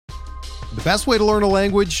The best way to learn a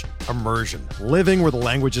language? Immersion. Living where the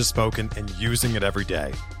language is spoken and using it every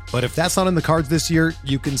day. But if that's not in the cards this year,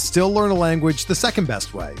 you can still learn a language the second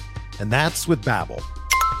best way, and that's with Babbel.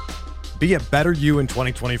 Be a better you in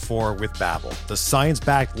 2024 with Babbel, the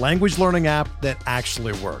science-backed language learning app that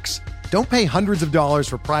actually works. Don't pay hundreds of dollars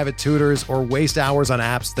for private tutors or waste hours on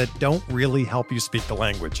apps that don't really help you speak the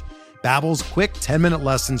language. Babbel's quick 10-minute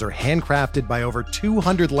lessons are handcrafted by over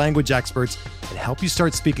 200 language experts and help you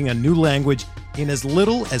start speaking a new language in as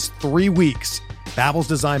little as 3 weeks. Babbel's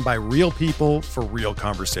designed by real people for real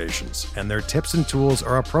conversations, and their tips and tools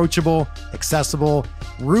are approachable, accessible,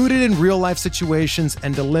 rooted in real-life situations,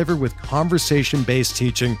 and delivered with conversation-based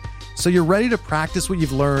teaching, so you're ready to practice what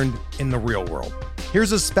you've learned in the real world.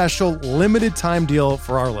 Here's a special limited-time deal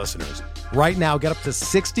for our listeners. Right now, get up to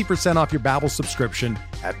 60% off your Babbel subscription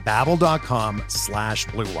at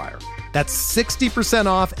babbel.com/Blue Wire. That's 60%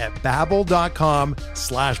 off at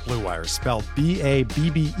babbel.com/Blue Wire, spelled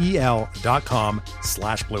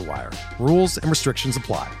BABBEL.com/Blue Wire. Rules and restrictions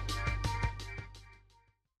apply.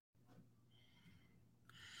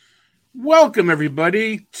 Welcome,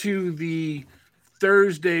 everybody, to the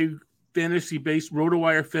Thursday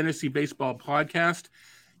RotoWire Fantasy Baseball Podcast.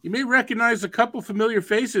 You may recognize a couple familiar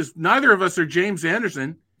faces. Neither of us are James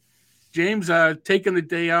Anderson. James taking the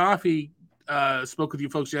day off. He spoke with you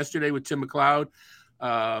folks yesterday with Tim McLeod.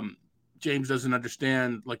 James doesn't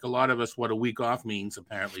understand, like a lot of us, what a week off means,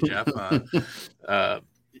 apparently, Jeff.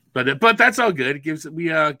 But that's all good.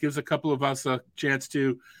 It gives a couple of us a chance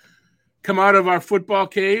to come out of our football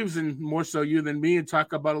caves, and more so you than me, and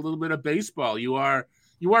talk about a little bit of baseball. You are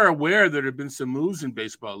aware that there have been some moves in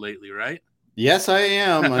baseball lately, right? Yes, I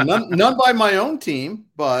am. None by my own team,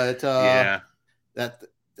 but yeah,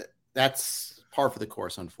 that's par for the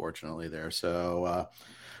course, unfortunately, there. So,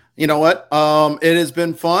 you know what? It has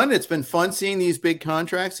been fun. It's been fun seeing these big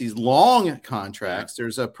contracts, these long contracts.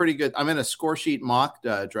 There's a pretty good – I'm in a score sheet mock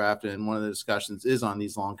draft, and one of the discussions is on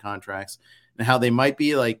these long contracts and how they might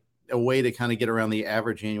be like a way to kind of get around the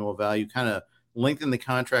average annual value, kind of lengthen the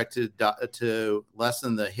contract to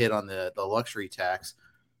lessen the hit on the luxury tax.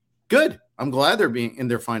 Good. I'm glad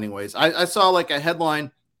they're finding ways. I saw like a headline,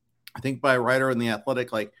 I think by a writer in The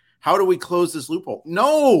Athletic, like, how do we close this loophole?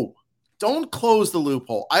 No, don't close the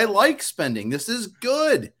loophole. I like spending. This is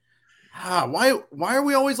good. Why are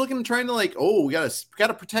we always trying to like, oh, we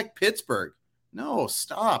gotta protect Pittsburgh? No,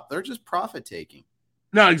 stop. They're just profit taking.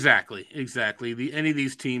 No, exactly. Any of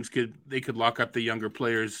these teams could lock up the younger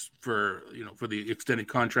players for the extended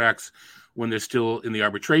contracts when they're still in the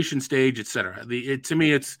arbitration stage, et cetera. To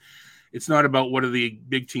me, it's not about what are the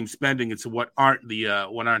big teams spending; it's what aren't the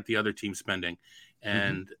other teams spending.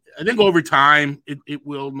 And I think over time it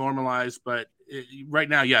will normalize. But right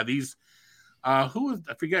now, yeah, these I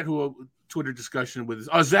forget who Twitter discussion with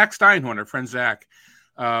Zach Steinhorn, our friend Zach,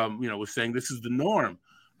 was saying this is the norm.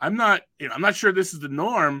 I'm not sure this is the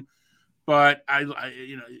norm, but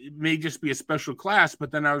it may just be a special class.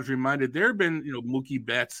 But then I was reminded there have been, Mookie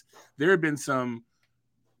Betts, there have been some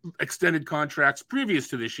extended contracts previous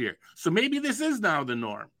to this year. So maybe this is now the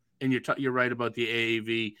norm. And you're right about the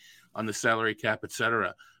AAV on the salary cap, et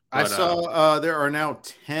cetera. I saw there are now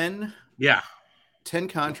 10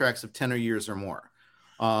 contracts of 10 years or more.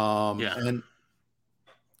 And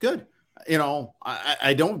good.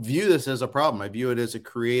 I don't view this as a problem. I view it as a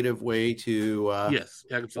creative way to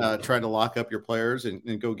try to lock up your players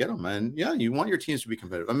and go get them. And yeah, you want your teams to be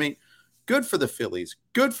competitive. I mean, good for the Phillies,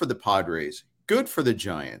 good for the Padres, good for the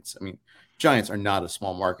Giants. I mean, Giants are not a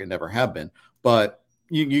small market, never have been, but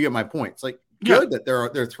you get my point. It's like good that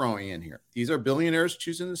they're throwing in here. These are billionaires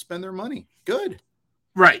choosing to spend their money. Good.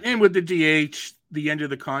 Right. And with the DH, the end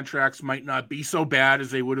of the contracts might not be so bad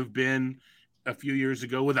as they would have been a few years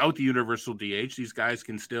ago without the universal DH. These guys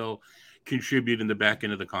can still contribute in the back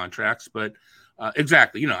end of the contracts, but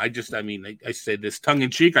exactly. I say this tongue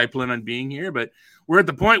in cheek. I plan on being here, but we're at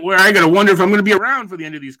the point where I got to wonder if I'm going to be around for the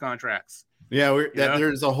end of these contracts. Yeah.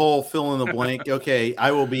 There's a whole fill in the blank. Okay.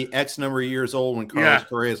 I will be X number of years old when Carlos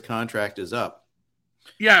Correa's contract is up.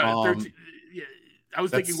 Yeah. I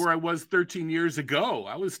was thinking where I was 13 years ago.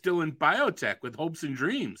 I was still in biotech with hopes and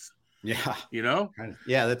dreams. Yeah.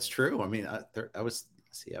 Yeah, that's true. I mean, I was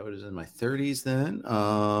in my 30s then,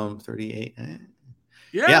 38.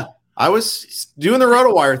 Yeah. I was doing the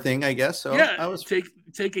RotoWire thing, I guess. So yeah, I was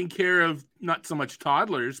taking care of not so much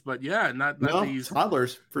toddlers, but not these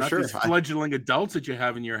toddlers for sure. These fledgling adults that you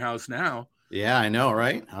have in your house now. Yeah, I know,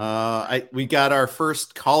 right? We got our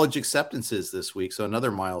first college acceptances this week, so another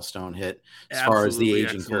milestone hit as far as the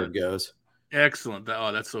aging curve goes. Excellent.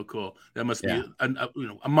 That's so cool. That must Yeah. be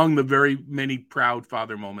among the very many proud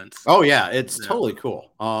father moments. Oh yeah, it's totally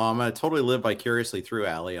cool. I'm gonna totally live vicariously through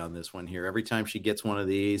Allie on this one here. Every time she gets one of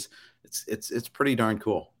these, it's pretty darn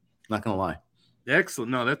cool. Not gonna lie.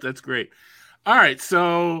 Excellent. No, that's great. All right,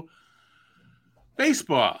 so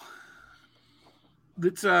baseball.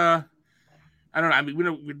 It's I don't know. I mean,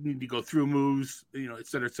 we need to go through moves, et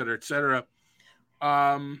cetera, et cetera, et cetera.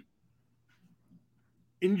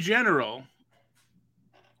 In general,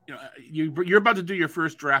 you're about to do your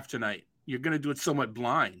first draft tonight. You're going to do it somewhat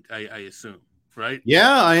blind, I assume, right?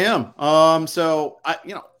 Yeah, I am. So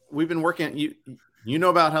we've been working. You know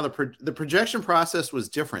about how the projection process was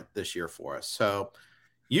different this year for us. So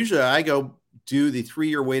usually I go do the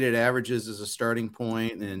 3-year weighted averages as a starting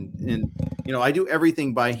point, and I do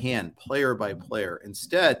everything by hand, player by player.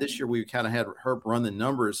 Instead, this year we kind of had Herb run the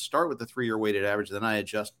numbers, start with the 3-year weighted average, then I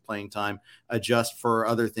adjust playing time, adjust for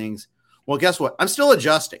other things. Well, guess what? I'm still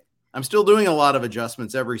adjusting. I'm still doing a lot of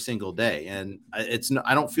adjustments every single day, and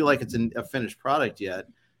I don't feel like it's a finished product yet.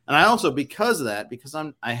 And I also, because of that, because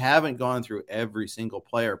I haven't gone through every single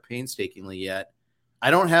player painstakingly yet, I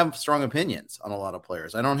don't have strong opinions on a lot of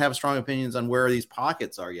players. I don't have strong opinions on where these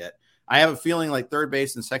pockets are yet. I have a feeling like third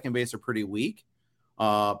base and second base are pretty weak.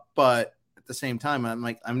 But at the same time,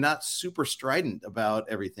 I'm not super strident about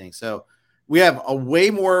everything. So we have a way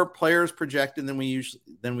more players projected than we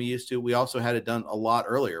used to. We also had it done a lot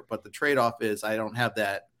earlier, but the trade-off is I don't have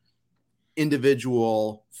that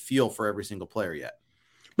individual feel for every single player yet.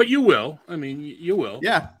 But you will. I mean, you will.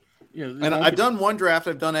 Yeah. And I've done one draft.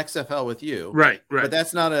 I've done XFL with you. Right. But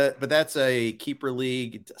that's a keeper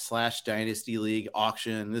league / dynasty league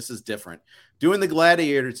auction. This is different. Doing the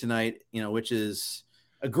Gladiator tonight, which is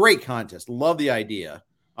a great contest. Love the idea.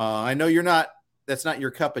 I know that's not your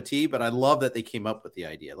cup of tea, but I love that they came up with the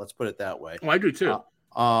idea. Let's put it that way. Oh, I do too.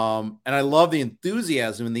 And I love the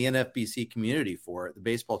enthusiasm in the NFBC community for it, the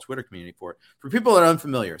baseball Twitter community for it. For people that are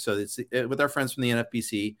unfamiliar, so it's with our friends from the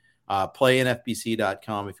NFBC.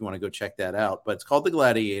 PlayNFBC.com if you want to go check that out. But it's called the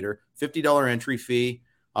Gladiator, $50 entry fee.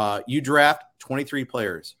 You draft 23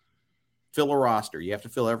 players, fill a roster. You have to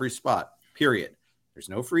fill every spot, period. There's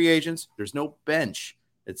no free agents. There's no bench.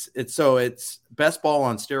 It's best ball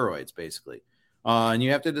on steroids, basically. And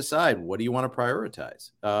you have to decide, what do you want to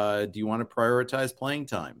prioritize? Do you want to prioritize playing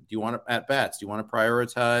time? Do you want to at bats? Do you want to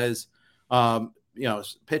prioritize,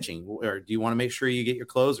 pitching? Or do you want to make sure you get your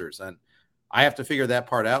closers? And I have to figure that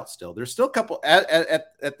part out still. There's still a couple at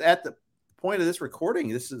the point of this recording.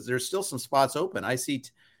 There's still some spots open. I see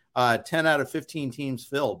 10 out of 15 teams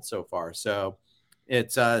filled so far. So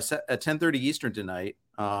it's at 10:30 Eastern tonight.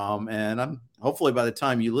 And I'm hopefully by the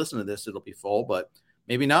time you listen to this, it'll be full, but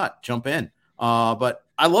maybe not. Jump in. But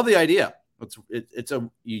I love the idea.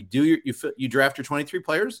 You draft your 23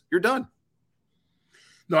 players, you're done.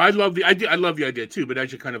 No, I love the idea too. But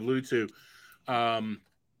as you kind of allude to,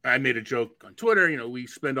 I made a joke on Twitter. We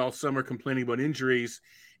spend all summer complaining about injuries,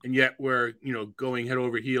 and yet we're, going head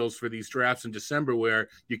over heels for these drafts in December where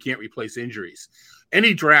you can't replace injuries.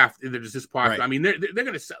 Any draft that is this popular, right. I mean, they're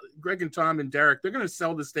going to sell. Greg and Tom and Derek, they're going to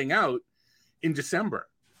sell this thing out in December,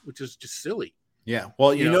 which is just silly. Yeah.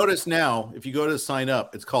 Well, you notice now, if you go to sign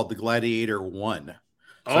up, it's called the Gladiator 1.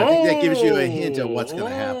 So I think that gives you a hint of what's going to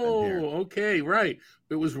happen here. Okay, right.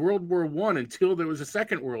 It was World War I until there was a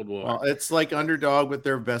Second World War. Well, it's like Underdog with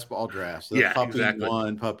their best ball drafts. Puppy exactly.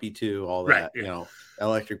 1, Puppy 2, all that. Right,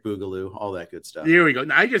 Electric Boogaloo, all that good stuff. There we go.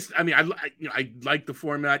 Now, I like the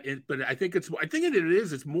format, but I think it's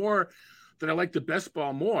more that I like the best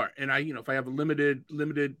ball more. And if I have limited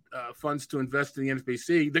funds to invest in the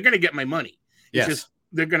NFBC, they're going to get my money. Yes.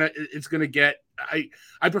 It's gonna get.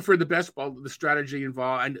 I prefer the best ball, the strategy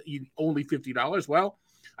involved, and only $50. Well,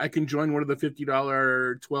 I can join one of the $50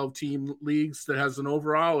 12-team leagues that has an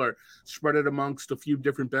overall, or spread it amongst a few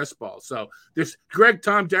different best balls. So there's Greg,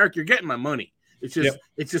 Tom, Derek, you're getting my money. It's just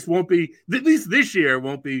It just won't be, at least this year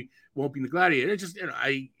won't be the Gladiator. It's just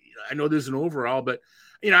I know there's an overall, but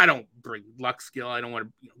I don't bring luck skill. I don't want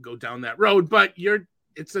to go down that road. But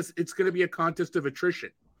it's going to be a contest of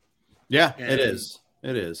attrition. Yeah, it is.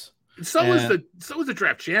 It is. So is the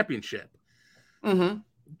draft championship. Mm-hmm.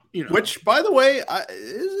 Which, by the way,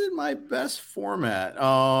 isn't my best format.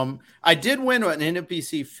 I did win an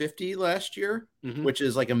NFBC 50 last year, which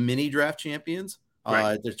is like a mini draft champions.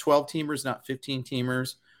 Right. They're 12 teamers, not 15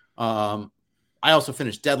 teamers. I also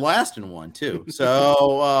finished dead last in one too.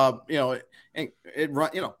 So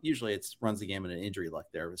usually it runs the gamut of injury luck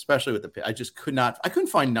there, especially with I couldn't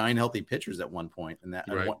find 9 healthy pitchers at one point in that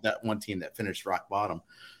one team that finished rock bottom.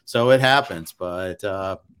 So it happens, but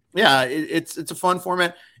Yeah, it's a fun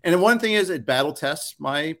format. And one thing is it battle tests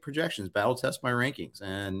my projections, battle tests my rankings,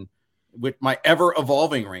 and with my ever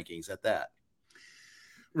evolving rankings at that.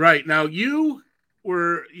 Right. Now you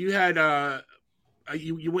went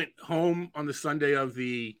home on the Sunday of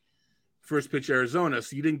the first pitch Arizona,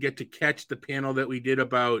 so you didn't get to catch the panel that we did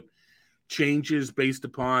about changes based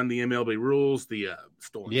upon the MLB rules, the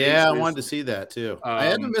stolen bases. I wanted to see that too. I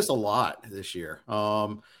had to miss a lot this year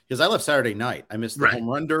because I left Saturday night. I missed the home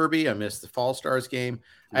run derby. I missed the Fall Stars game.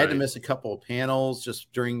 I had to miss a couple of panels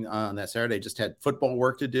just during on that Saturday. Just had football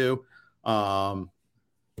work to do. But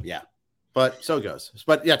so it goes.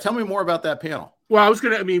 But yeah, tell me more about that panel. Well,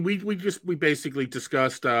 we basically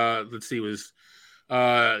discussed. Let's see, it was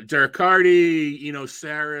Derek Carty,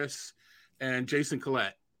 Saris, and Jason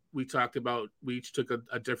Collette. We talked about, we each took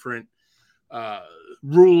a different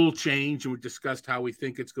rule change, and we discussed how we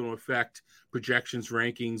think it's going to affect projections,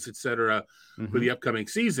 rankings, etc. For the upcoming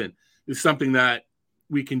season. It's something that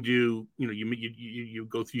we can do. You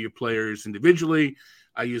go through your players individually.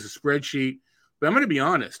 I use a spreadsheet, but I'm going to be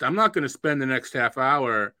honest. I'm not going to spend the next half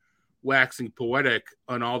hour waxing poetic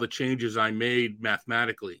on all the changes I made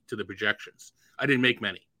mathematically to the projections. I didn't make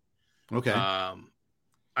many. Okay. I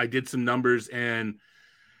did some numbers, and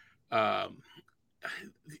are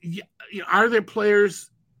there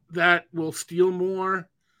players that will steal more?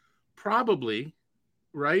 Probably,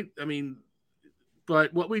 right? I mean,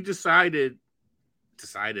 but what we decided,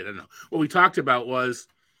 I don't know. What we talked about was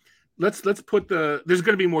let's put there's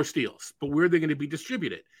going to be more steals, but where are they going to be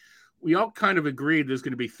distributed? We all kind of agreed there's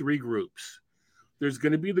going to be three groups. There's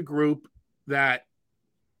going to be the group that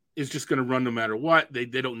is just going to run no matter what. They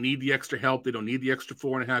don't need the extra help. They don't need the extra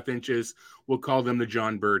 4.5 inches. We'll call them the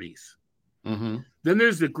John Birdies. Then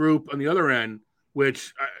there's the group on the other end,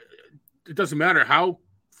 which it doesn't matter how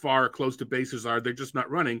far close to bases are. They're just not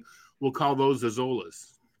running. We'll call those the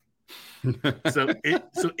Zolas.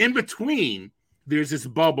 So in between, there's this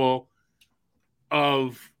bubble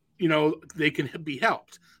of, they can be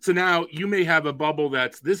helped. So now you may have a bubble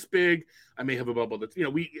that's this big. I may have a bubble that's,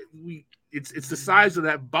 it's the size of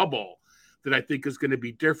that bubble that I think is going to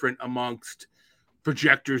be different amongst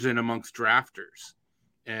projectors and amongst drafters.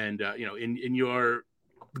 And, in your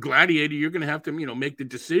gladiator, you're going to have to, make the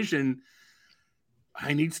decision.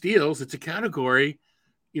 I need steals. It's a category.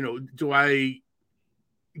 Do I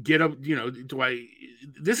get up,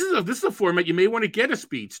 this is a format you may want to get a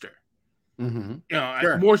speedster.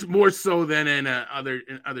 Sure. More so than in other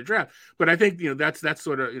draft. But I think, that's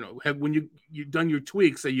sort of, when you've done your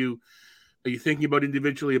tweaks, are you thinking about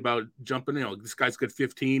individually about jumping, this guy's got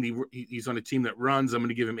 15, he's on a team that runs, I'm going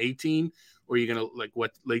to give him 18, or are you going to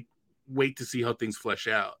wait to see how things flesh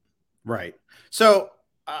out? Right. So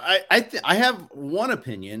I have one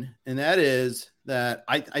opinion, and that is that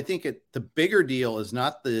I think the bigger deal is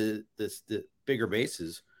not the bigger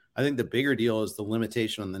bases. I think the bigger deal is the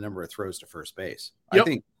limitation on the number of throws to first base. Yep. I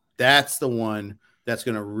think that's the one that's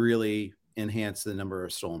going to really enhance the number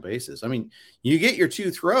of stolen bases. I mean, you get your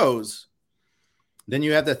 2 throws, then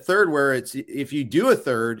you have the third where it's, if you do a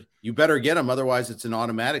third, you better get him. Otherwise it's an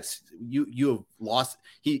automatic. You have lost.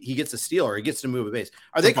 He gets a steal, or he gets to move a base.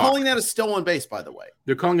 Are they calling that a stolen base, by the way?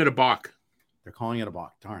 They're calling it a balk. They're calling it a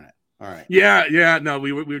balk. Darn it. All right. Yeah. No,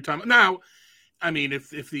 we were talking now. I mean, if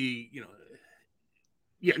the,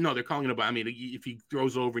 they're calling it a balk. I mean, if he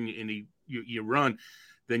throws over and you run,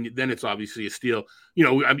 then it's obviously a steal.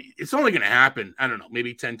 I mean, it's only going to happen, I don't know,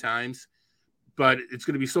 maybe 10 times. But it's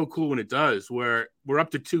going to be so cool when it does, where we're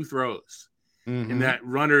up to 2 throws, and that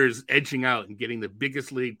runner is edging out and getting the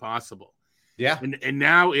biggest lead possible. Yeah. And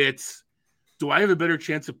now it's, do I have a better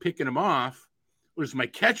chance of picking him off, or does my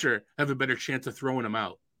catcher have a better chance of throwing him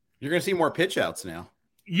out? You're going to see more pitch outs now.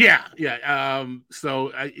 Yeah.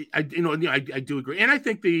 So I do agree, and I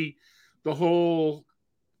think the whole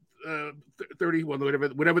 30,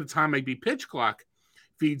 whatever the time might be, pitch clock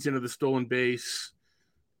feeds into the stolen base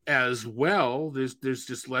as well. There's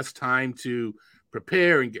just less time to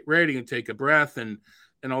prepare and get ready and take a breath and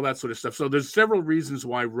all that sort of stuff. So there's several reasons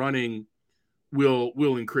why running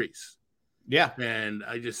will increase. Yeah. And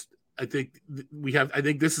I think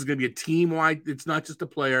this is going to be a team wide. It's not just a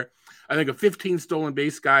player. I think a 15 stolen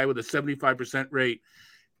base guy with a 75% rate,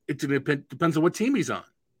 it depends on what team he's on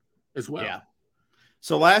as well. Yeah.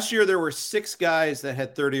 So last year there were 6 guys that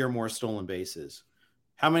had 30 or more stolen bases.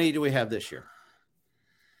 How many do we have this year?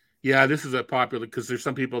 Yeah, this is a popular, because there's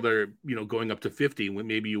some people that are, going up to 50.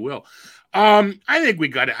 Maybe you will. I think we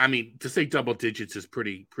got it. I mean, to say double digits is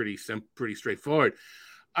pretty straightforward.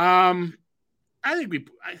 I think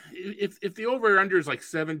if the over under is like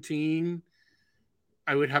 17,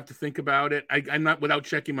 I would have to think about it. I'm not, without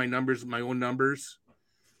checking my own numbers.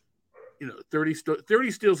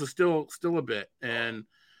 30 steals is still a bit. And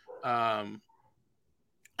I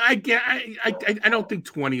don't think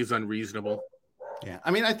 20 is unreasonable. Yeah.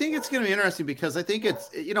 I mean, I think it's going to be interesting because I think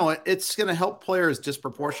it's going to help players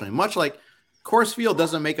disproportionately, much like Coors Field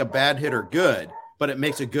doesn't make a bad hitter good, but it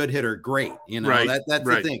makes a good hitter great. That's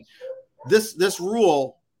the thing. This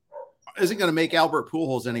rule isn't going to make Albert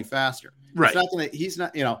Pujols any faster. Right. He's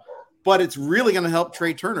not, but it's really going to help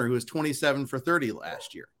Trey Turner, who was 27 for 30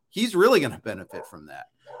 last year. He's really going to benefit from that.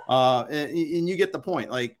 And you get the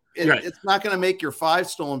point. Like, it's not going to make your 5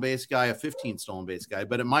 stolen base guy a 15 stolen base guy,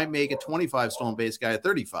 but it might make a 25 stolen base guy a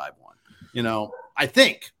 35 one. I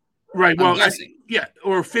think. Right. Well,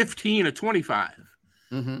 or 15 or 25.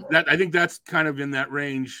 Mm-hmm. That I think that's kind of in that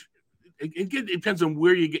range. It depends on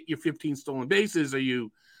where you get your 15 stolen bases. Are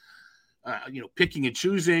you, picking and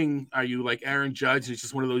choosing? Are you like Aaron Judge? It's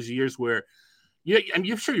just one of those years where, I'm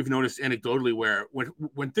sure you've noticed anecdotally where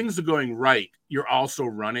when things are going right, you're also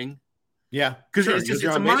running. Yeah, because it's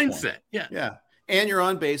a mindset. Yeah, and you're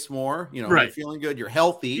on base more. Right. You're feeling good. You're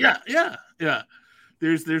healthy. Yeah.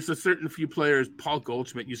 There's a certain few players. Paul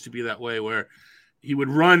Goldschmidt used to be that way, where he would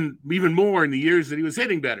run even more in the years that he was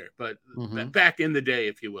hitting better, but back in the day,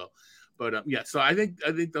 if you will. But so I think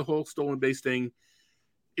the whole stolen base thing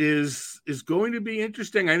is going to be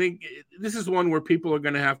interesting. I think this is one where people are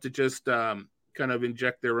going to have to just kind of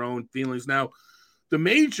inject their own feelings. Now, the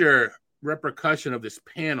major repercussion of this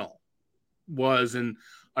panel was, and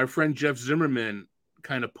our friend Jeff Zimmerman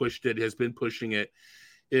kind of pushed it, has been pushing it,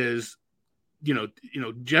 is,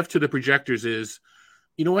 Jeff to the projectors is,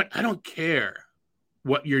 you know what? I don't care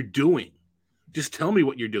what you're doing. Just tell me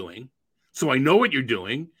what you're doing so I know what you're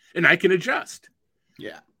doing and I can adjust.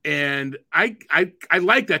 Yeah. And I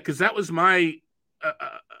like that, because that was my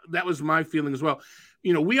feeling as well.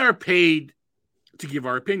 We are paid to give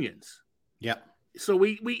our opinions. Yeah. So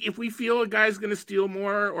we if we feel a guy's going to steal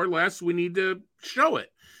more or less, we need to show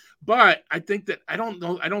it. But I think that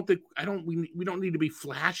we don't need to be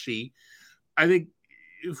flashy. I think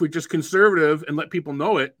if we're just conservative and let people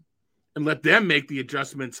know it and let them make the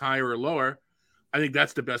adjustments higher or lower, I think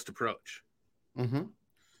that's the best approach. Mm-hmm.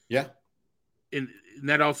 Yeah. And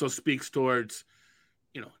that also speaks towards,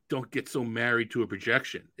 don't get so married to a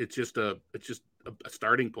projection. It's just a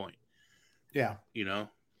starting point. Yeah.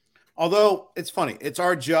 Although it's funny, it's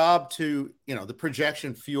our job to, the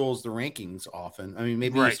projection fuels the rankings often. I mean,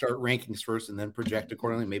 maybe you start rankings first and then project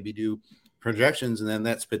accordingly, maybe do projections and then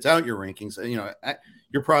that spits out your rankings.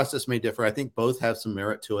 Your process may differ. I think both have some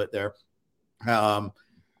merit to it there.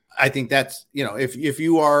 I think that's, if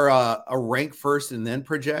you are a rank first and then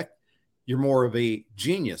project, you're more of a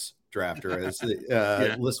genius drafter, as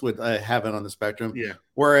the list would have it on the spectrum. Yeah.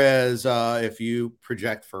 Whereas if you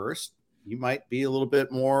project first, you might be a little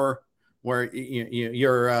bit more where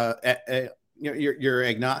you're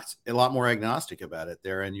agnostic, a lot more agnostic about it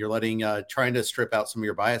there, and you're trying to strip out some of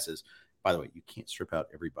your biases. By the way, you can't strip out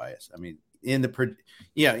every bias. I mean, because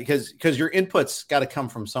your inputs got to come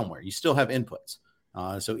from somewhere. You still have inputs.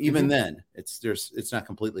 So even then, it's not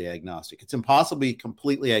completely agnostic. It's impossible to be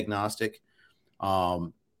completely agnostic.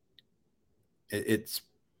 You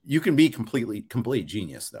can be complete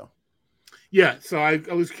genius though. Yeah. So I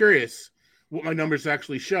was curious what my numbers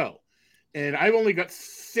actually show, and I've only got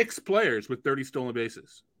 6 players with 30 stolen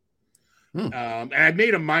bases. And I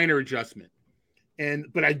made a minor adjustment,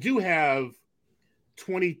 but I do have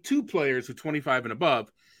 22 players with 25 and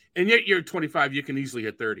above, and yet you're 25, you can easily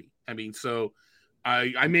hit 30. I mean, so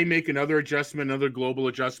I may make another adjustment, another global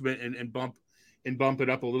adjustment, and bump it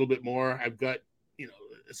up a little bit more. I've got,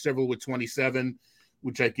 several with 27,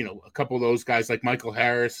 which a couple of those guys like Michael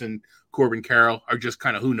Harris and Corbin Carroll are just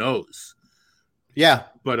kind of who knows. Yeah.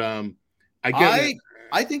 But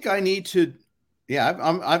I think I need to,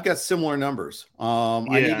 I've got similar numbers.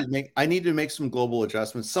 I need to make some global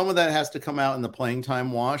adjustments. Some of that has to come out in the playing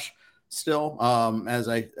time wash still, as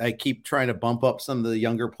I keep trying to bump up some of the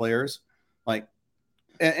younger players.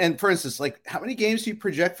 And for instance, how many games do you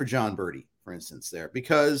project for John Birdie, for instance, there?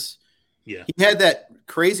 Because he had that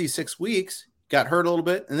crazy 6 weeks, got hurt a little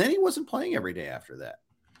bit, and then he wasn't playing every day after that.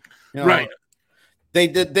 Right. They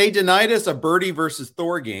denied us a Birdie versus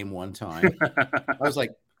Thor game one time. I was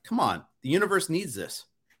like, come on, the universe needs this.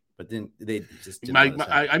 But then they just didn't.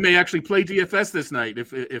 I may actually play DFS this night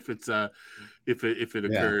if it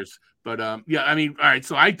occurs. But I mean, all right.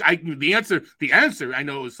 So the answer I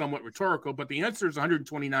know is somewhat rhetorical, but the answer is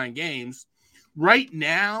 129 games. Right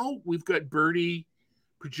now, we've got Birdie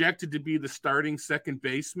projected to be the starting second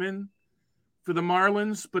baseman for the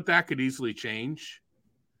Marlins, but that could easily change.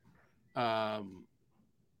 Do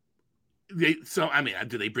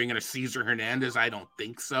they bring in a Cesar Hernandez? I don't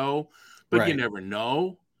think so. but you never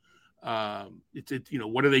know. What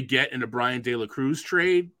do they get in a Brian De La Cruz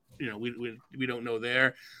trade? We don't know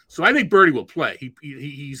there. So I think Birdie will play.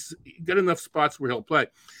 He's got enough spots where he'll play.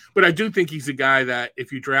 But I do think he's a guy that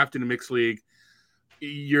if you draft in a mixed league,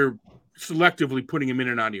 you're selectively putting him in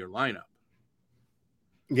and out of your lineup.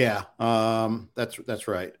 Yeah, that's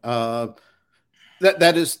right.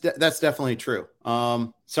 That's definitely true.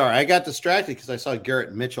 Sorry, I got distracted because I saw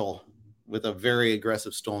Garrett Mitchell with a very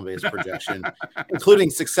aggressive stolen base projection,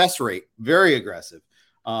 including success rate, very aggressive.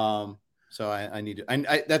 So I need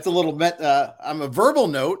to. That's a little. I'm a verbal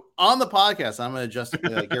note on the podcast. I'm going to adjust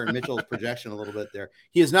Garrett Mitchell's projection a little bit there.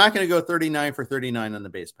 He is not going to go 39 for 39 on the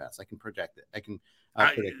base pass. I can project it. I can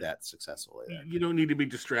predict that successfully. You don't need to be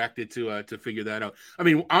distracted to figure that out. I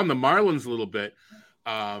mean, on the Marlins a little bit.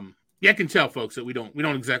 I can tell, folks, that we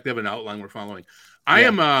don't exactly have an outline we're following.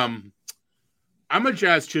 I'm a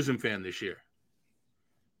Jazz Chisholm fan this year,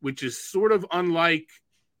 which is sort of unlike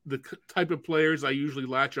the type of players I usually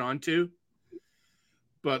latch onto.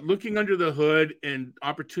 But looking under the hood and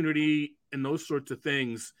opportunity and those sorts of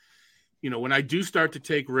things, when I do start to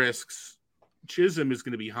take risks, Chisholm is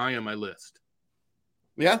going to be high on my list.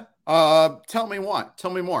 Yeah. Tell me why.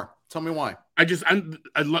 Tell me more. Tell me why. I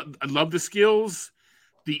love the skills.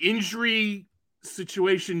 The injury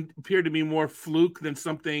situation appeared to be more fluke than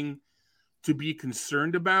something to be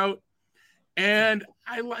concerned about. And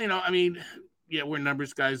we're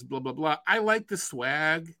numbers guys, blah, blah, blah. I like the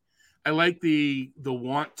swag. I like the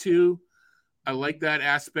want to. I like that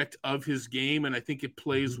aspect of his game, and I think it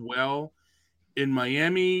plays well in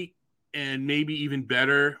Miami and maybe even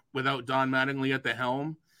better without Don Mattingly at the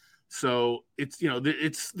helm. So it's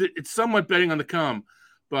somewhat betting on the come.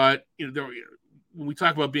 But when we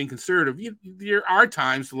talk about being conservative, there are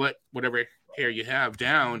times to let whatever hair you have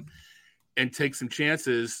down and take some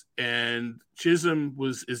chances. And Chisholm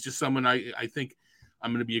is just someone I think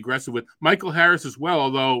I'm going to be aggressive with. Michael Harris as well,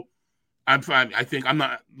 although I'm fine. I think I'm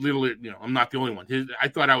not I'm not the only one. I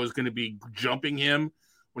thought I was going to be jumping him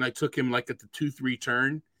when I took him like at the 2-3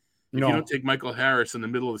 turn. If you don't take Michael Harris in the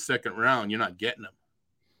middle of the second round, you're not getting him.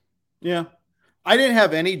 Yeah. I didn't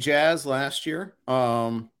have any Jazz last year.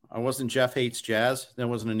 I wasn't Jeff Hates Jazz. That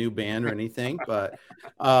wasn't a new band or anything, but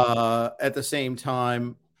at the same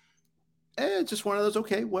time, just one of those,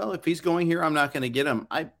 okay, well, if he's going here, I'm not going to get him.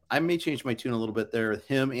 I may change my tune a little bit there with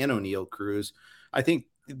him and O'Neal Cruz. I think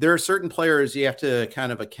there are certain players you have to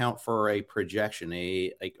kind of account for a projection,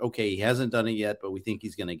 okay, he hasn't done it yet, but we think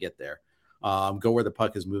he's going to get there. Go where the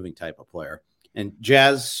puck is moving type of player. And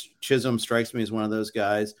Jazz Chisholm strikes me as one of those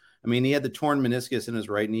guys. I mean, he had the torn meniscus in his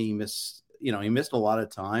right knee. He missed a lot of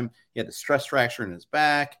time. He had a stress fracture in his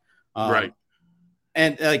back. Right.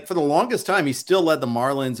 And for the longest time, he still led the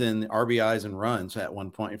Marlins in RBIs and runs at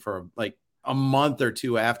one point for like a month or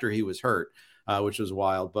two after he was hurt, which was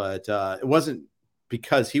wild. But it wasn't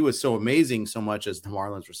because he was so amazing so much as the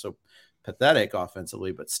Marlins were so pathetic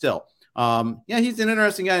offensively, but still. He's an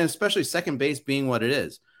interesting guy, especially second base being what it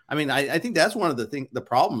is. I mean, I think that's one of the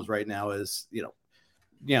problems right now is,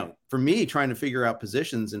 for me trying to figure out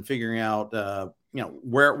positions and figuring out,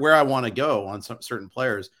 where I want to go on some certain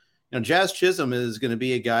players. Jazz Chisholm is going to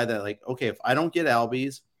be a guy that okay, if I don't get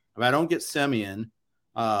Albies, if I don't get Semien,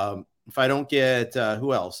 if I don't get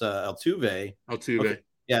who else? Altuve. Okay.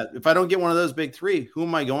 Yeah. If I don't get one of those big three, who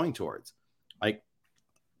am I going towards? Like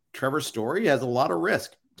Trevor Story has a lot of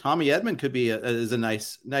risk. Tommy Edman could be is a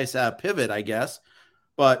nice pivot, I guess,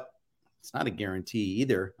 but it's not a guarantee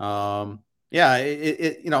either.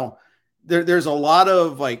 There's a lot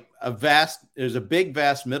of there's a big,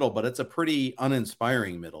 vast middle, but it's a pretty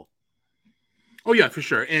uninspiring middle. Oh yeah, for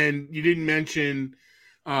sure. And you didn't mention,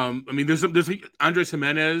 there's Andres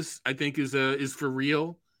Jimenez, I think is for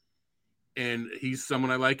real. And he's someone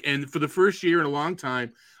I like. And for the first year in a long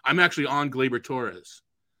time, I'm actually on Gleyber Torres.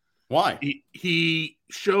 Why? He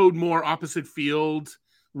showed more opposite field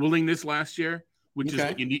willingness last year, which is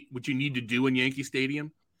what you need to do in Yankee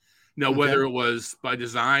Stadium. Now, whether it was by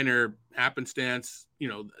design or happenstance,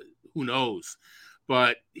 who knows?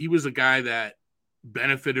 But he was a guy that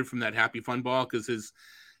benefited from that happy fun ball because his,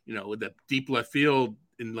 with that deep left field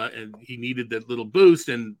and he needed that little boost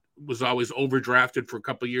and was always overdrafted for a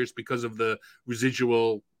couple of years because of the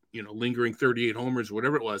residual, lingering 38 homers,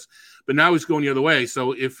 whatever it was. But now he's going the other way.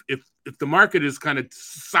 So if the market is kind of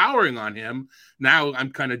souring on him, now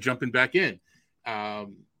I'm kind of jumping back in.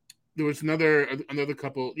 There was another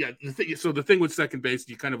couple. Yeah. The thing with second base,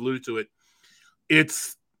 you kind of alluded to it.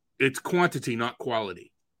 It's quantity, not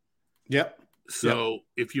quality. Yep. So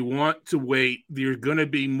if you want to wait, there's going to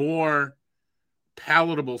be more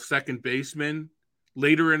palatable second basemen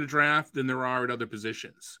later in the draft than there are at other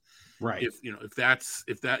positions. Right.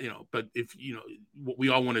 But if what we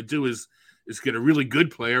all want to do is get a really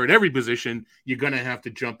good player at every position, you're going to have to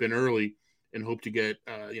jump in early and hope to get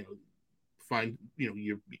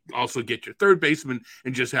you also get your third baseman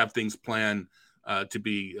and just have things planned to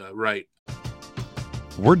be right.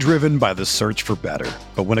 We're driven by the search for better,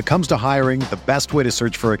 but when it comes to hiring, the best way to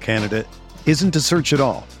search for a candidate isn't to search at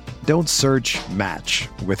all. Don't search, match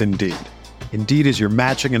with Indeed. Indeed is your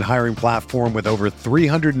matching and hiring platform with over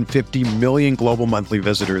 350 million global monthly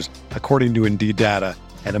visitors, according to Indeed data,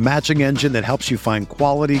 and a matching engine that helps you find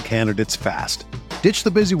quality candidates fast. Ditch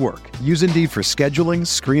the busy work. Use Indeed for scheduling,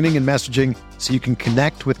 screening, and messaging so you can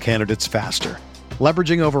connect with candidates faster.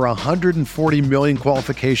 Leveraging over 140 million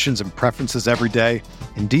qualifications and preferences every day,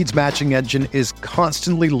 Indeed's matching engine is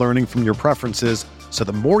constantly learning from your preferences, so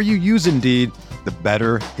the more you use Indeed, the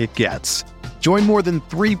better it gets. Join more than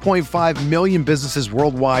 3.5 million businesses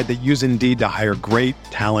worldwide that use Indeed to hire great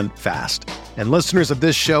talent fast. And listeners of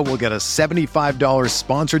this show will get a $75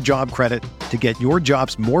 sponsored job credit to get your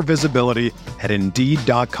jobs more visibility at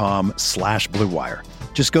Indeed.com/Blue Wire.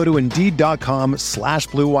 Just go to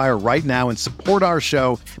Indeed.com/Blue Wire right now and support our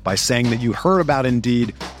show by saying that you heard about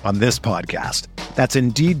Indeed on this podcast. That's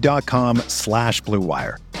Indeed.com/Blue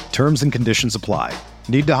Wire. Terms and conditions apply.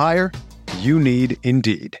 Need to hire? You need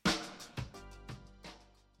Indeed.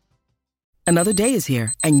 Another day is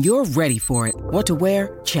here, and you're ready for it. What to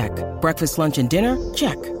wear? Check. Breakfast, lunch, and dinner?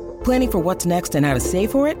 Check. Planning for what's next and how to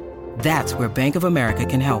save for it? That's where Bank of America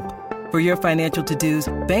can help. For your financial to-dos,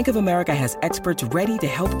 Bank of America has experts ready to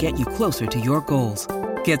help get you closer to your goals.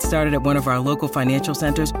 Get started at one of our local financial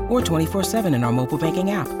centers or 24/7 in our mobile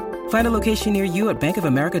banking app. Find a location near you at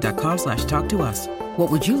bankofamerica.com/talktous.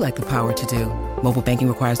 What would you like the power to do? Mobile banking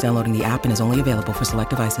requires downloading the app and is only available for select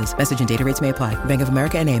devices. Message and data rates may apply. Bank of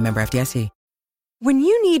America NA, member FDIC. When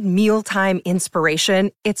you need mealtime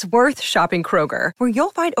inspiration, it's worth shopping Kroger, where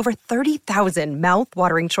you'll find over 30,000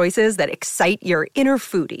 mouth-watering choices that excite your inner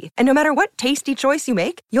foodie. And no matter what tasty choice you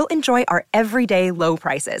make, you'll enjoy our everyday low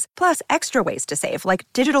prices, plus extra ways to save, like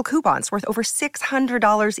digital coupons worth over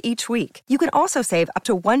 $600 each week. You can also save up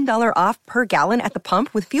to $1 off per gallon at the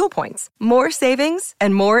pump with fuel points. More savings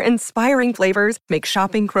and more inspiring flavors make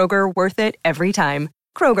shopping Kroger worth it every time.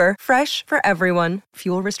 Kroger, fresh for everyone.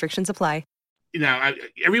 Fuel restrictions apply. Now,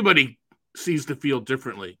 everybody sees the field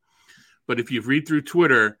differently, but if you read through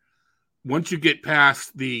Twitter, once you get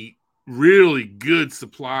past the really good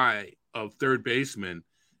supply of third basemen,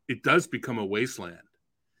 it does become a wasteland.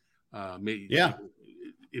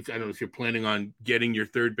 If I don't know if you're planning on getting your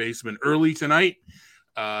third baseman early tonight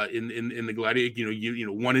in the Gladiator,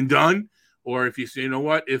 you one and done, or if you say,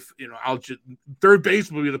 third base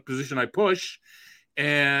will be the position I push,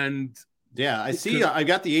 and. Yeah, I see. I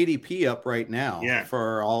got the ADP up right now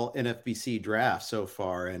for all NFBC drafts so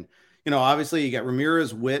far. And, obviously you got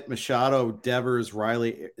Ramirez, Witt, Machado, Devers,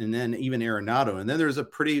 Riley, and then even Arenado. And then there's a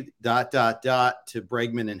pretty ... to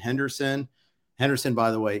Bregman and Henderson. Henderson,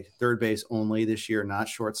 by the way, third base only this year, not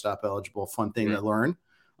shortstop eligible. Fun thing to learn.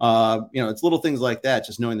 It's little things like that,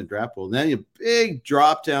 just knowing the draft pool. And then a big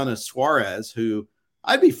drop down to Suarez, who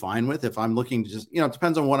I'd be fine with if I'm looking to just, it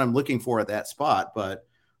depends on what I'm looking for at that spot. But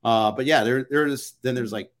yeah, there's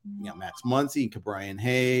like, Max Muncy, Cabrian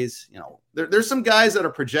Hayes, there's some guys that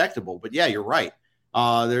are projectable, but yeah, you're right.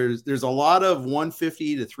 There's a lot of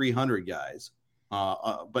 150 to 300 guys,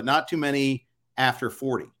 but not too many after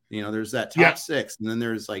 40. There's that top six, and then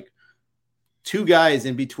there's like two guys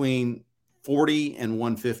in between 40 and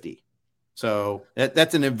 150. So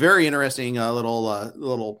that's a very interesting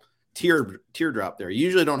little teardrop there. You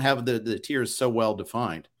usually don't have the tiers so well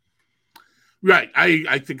defined. Right.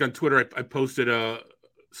 I think on Twitter I posted a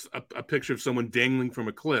picture of someone dangling from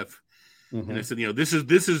a cliff, and I said, this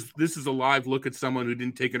is a live look at someone who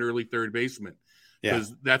didn't take an early third baseman.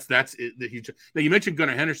 Because that's it. Now you mentioned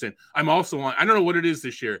Gunnar Henderson. I'm also on. I don't know what it is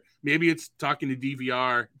this year. Maybe it's talking to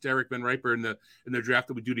DVR, Derek Van Riper, in the draft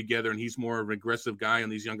that we do together, and he's more of an aggressive guy on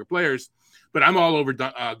these younger players. But I'm all over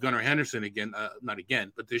Gunnar Henderson again. Not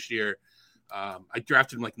again, but this year I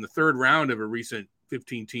drafted him like in the third round of a recent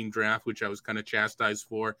 15-team draft, which I was kind of chastised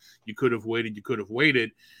for. You could have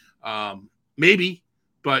waited. Maybe,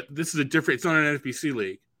 but this is a different. It's not an NFBC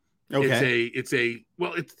league. Okay. It's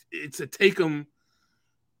a take them.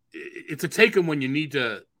 It's a take them when you need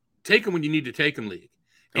to take them league.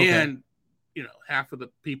 Okay. And half of the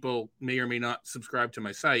people may or may not subscribe to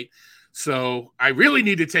my site, so I really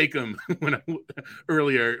need to take them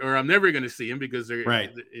earlier, or I'm never going to see them because they're right.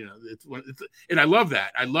 And I love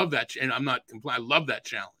that. And I'm not complaining. I love that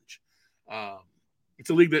challenge. It's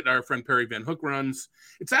a league that our friend Perry Van Hook runs.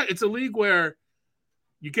 It's a league where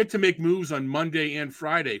you get to make moves on Monday and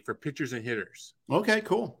Friday for pitchers and hitters. Okay,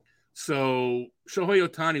 cool. So Shohei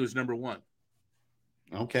Ohtani was number 1.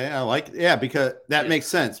 Okay, I like it. Yeah, because that makes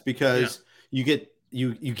sense because you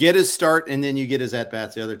get his start and then you get his at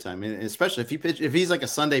bats the other time, and especially if he's like a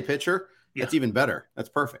Sunday pitcher, that's even better. That's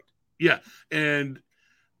perfect. Yeah, and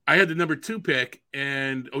I had the number 2 pick,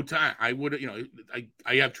 and Ohtani. I would have,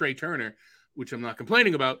 I have Trey Turner, which I'm not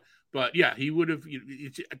complaining about, but yeah, he would have.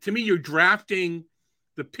 To me, you're drafting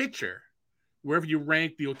the pitcher wherever you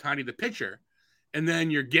rank the Ohtani the pitcher, and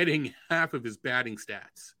then you're getting half of his batting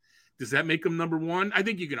stats. Does that make him number 1? I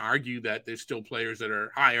think you can argue that there's still players that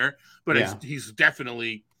are higher, but he's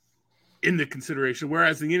definitely in the consideration.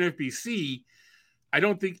 Whereas the NFBC, I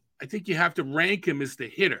think you have to rank him as the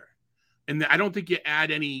hitter. And I don't think you add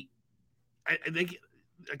any. I think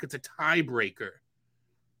like it's a tiebreaker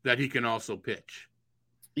that he can also pitch.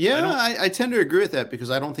 Yeah, I tend to agree with that because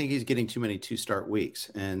I don't think he's getting too many 2-start weeks,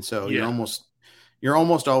 and so you're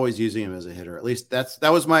almost always using him as a hitter. At least that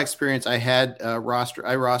was my experience. I had rostered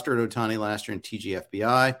Ohtani last year in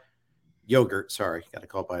TGFBI. Yogurt, sorry, got to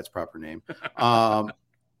call it by its proper name.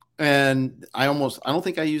 And I don't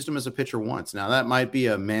think I used him as a pitcher once. Now that might be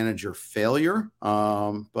a manager failure,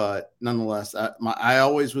 but nonetheless, I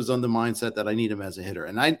always was on the mindset that I need him as a hitter,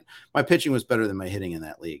 and my pitching was better than my hitting in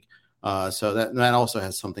that league. So that also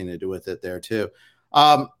has something to do with it there too.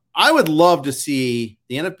 I would love to see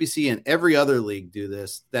the NFBC and every other league do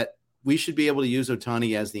this, that we should be able to use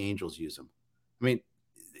Ohtani as the Angels use him. I mean,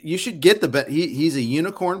 you should get the bet. He's a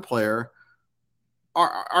unicorn player.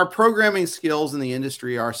 Our programming skills in the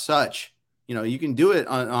industry are such, you can do it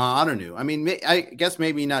on Ottoneu. I mean, I guess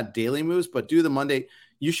maybe not daily moves, but do the Monday.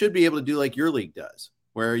 You should be able to do like your league does,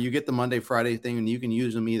 where you get the Monday, Friday thing and you can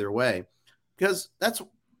use them either way, because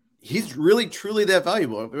he's really, truly that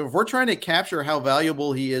valuable. If we're trying to capture how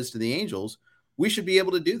valuable he is to the Angels, we should be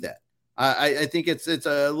able to do that. I think it's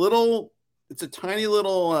a tiny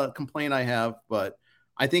little complaint I have, but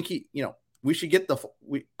I think we should get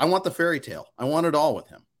I want the fairy tale. I want it all with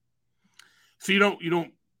him. So you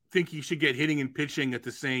don't think he should get hitting and pitching at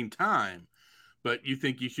the same time, but you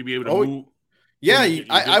think you should be able to move. Yeah,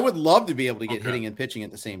 I would love to be able to get hitting and pitching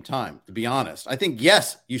at the same time, to be honest. I think,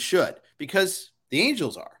 yes, you should, because the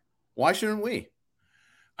Angels are. Why shouldn't we?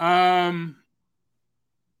 Not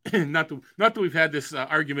that we've had this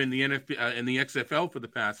argument in the NFL and the XFL for the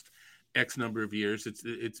past X number of years.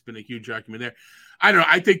 It's been a huge argument there. I don't know.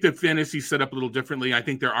 I think the fantasy's set up a little differently. I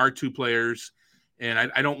think there are 2 players,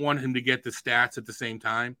 and I don't want him to get the stats at the same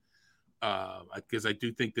time, because I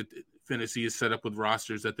do think that fantasy is set up with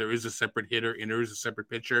rosters that there is a separate hitter and there is a separate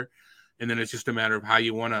pitcher, and then it's just a matter of how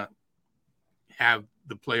you want to have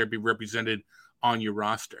the player be represented on your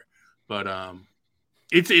roster. But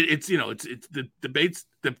it's the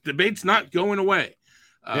debate's not going away.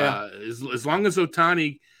 As long as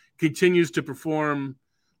Ohtani continues to perform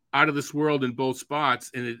out of this world in both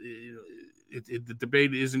spots, and the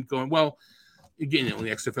debate isn't going well. Again, in the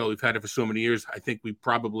XFL, we've had it for so many years. I think we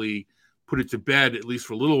probably put it to bed at least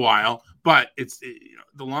for a little while. But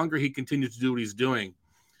the longer he continues to do what he's doing,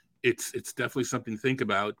 it's definitely something to think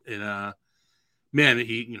about. And man,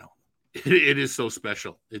 it is so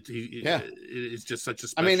special. It's just such a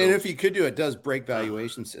special. I mean, and if he could do it, does break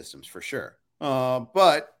valuation systems for sure.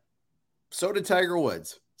 But so did Tiger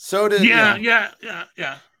Woods. So did yeah.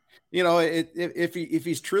 If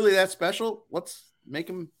he's truly that special, let's make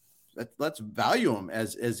him. Let's value him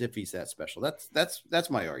as if he's that special. That's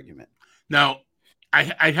my argument. Now,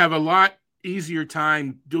 I have a lot easier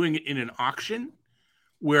time doing it in an auction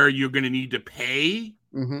where you're going to need to pay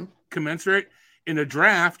commensurate. In a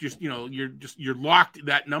draft, you're locked.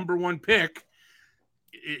 That number 1 pick,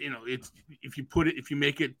 it's if you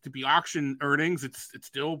make it to be auction earnings, it's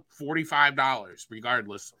still $45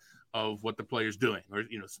 regardless of what the player's doing, or if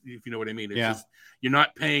you know what I mean. It's just, you're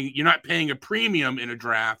not paying a premium in a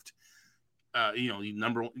draft. Being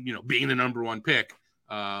the number 1 pick,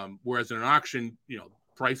 whereas in an auction,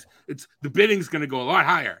 price, the bidding's going to go a lot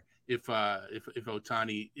higher if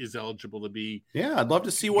Ohtani is eligible to be. Yeah, I'd love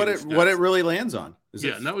to see what it really lands on. Is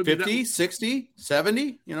it 50, 60,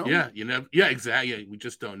 70? Yeah, exactly. We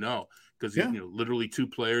just don't know because literally 2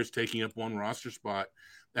 players taking up 1 roster spot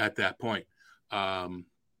at that point.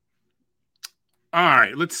 All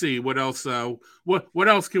right, let's see what else. What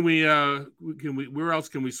else can we? Where else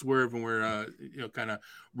can we swerve when we're kind of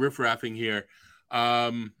riff-raffing here?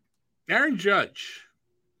 Aaron Judge.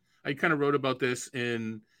 I kind of wrote about this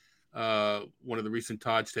in one of the recent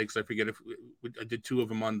Todd's takes. I forget if I did 2 of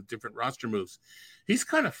them on the different roster moves. He's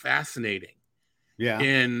kind of fascinating. Yeah.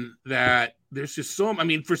 In that there's just so. I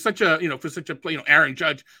mean, for such a play, Aaron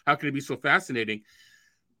Judge. How can it be so fascinating?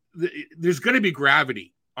 there's going to be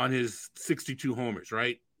gravity on his 62 homers,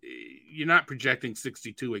 right? You're not projecting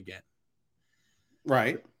 62 again.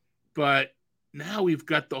 Right. But now we've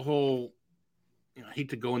got the whole, I hate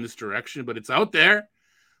to go in this direction, but it's out there.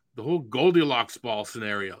 The whole Goldilocks ball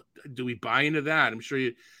scenario. Do we buy into that? I'm sure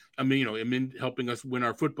you, helping us win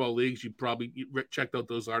our football leagues, you probably checked out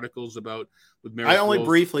those articles about with Merrick I only Wills.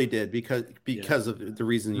 briefly did because of the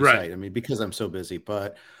reason you cite. I mean, because I'm so busy,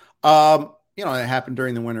 but it happened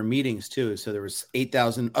during the winter meetings too. So there was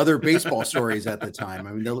 8,000 other baseball stories at the time.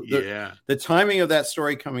 I mean, the timing of that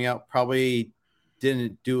story coming out probably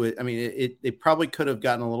didn't do it. I mean, it probably could have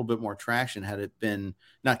gotten a little bit more traction had it been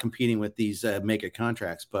not competing with these mega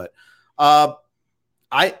contracts. But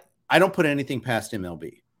I don't put anything past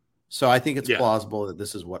MLB. So I think it's plausible that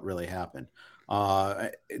this is what really happened.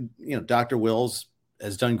 Dr. Wills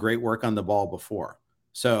has done great work on the ball before.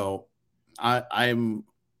 So I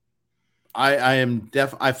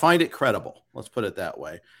find it credible. Let's put it that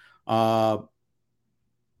way.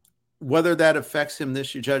 Whether that affects him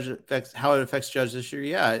this year, how it affects Judge this year.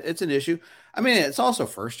 Yeah, it's an issue. I mean, it's also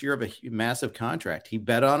first year of a massive contract. He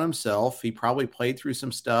bet on himself. He probably played through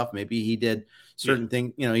some stuff. Maybe he did certain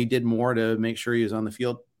things, he did more to make sure he was on the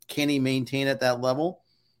field. Can he maintain at that level?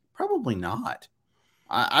 Probably not.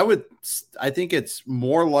 I think it's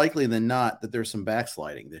more likely than not that there's some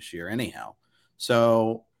backsliding this year anyhow.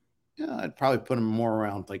 So I'd probably put him more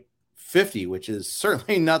around like 50, which is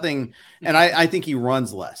certainly nothing. And I think he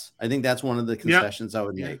runs less. I think that's one of the concessions I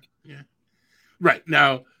would make. Yeah. Right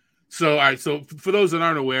now. So for those that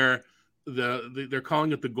aren't aware, they're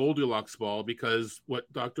calling it the Goldilocks ball because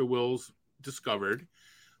what Dr. Wills discovered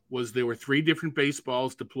was there were 3 different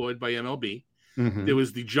baseballs deployed by MLB. Mm-hmm. There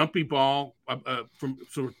was the jumpy ball from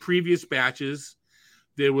sort of previous batches.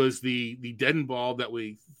 There was the deadened ball that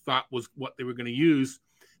we thought was what they were going to use.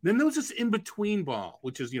 Then there was this in-between ball,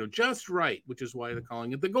 which is, just right, which is why they're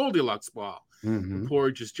calling it the Goldilocks ball. Mm-hmm. The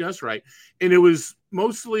porridge is just right. And it was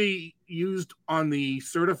mostly used on the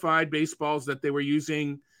certified baseballs that they were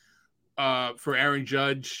using for Aaron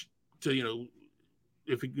Judge to,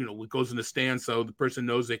 if it goes in the stand so the person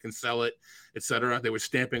knows they can sell it, et cetera. They were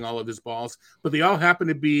stamping all of his balls. But they all happened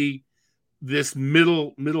to be this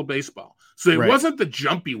middle baseball. So it wasn't the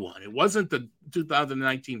jumpy one. It wasn't the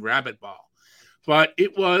 2019 rabbit ball. But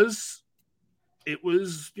it was, it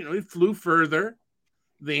flew further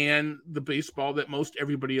than the baseball that most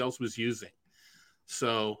everybody else was using.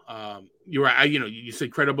 So you're right. You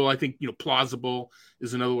said credible. I think, plausible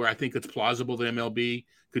is another word. I think it's plausible that MLB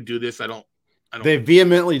could do this. I don't. They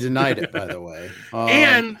vehemently denied it, by the way.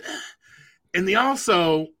 And they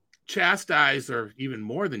also chastise, or even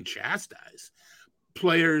more than chastise,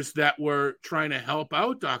 players that were trying to help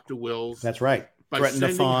out Dr. Wills. That's right. Threatened to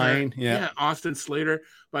fine. Austin Slater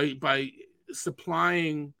by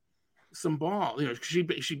supplying some ball. She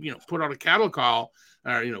put out a cattle call.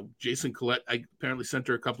 Jason Collette, I apparently sent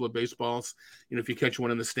her a couple of baseballs. If you catch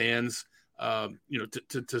one in the stands, to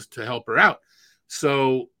help her out.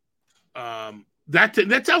 So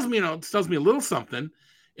that tells me, tells me a little something.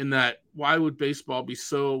 In that, why would baseball be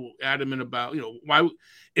so adamant about why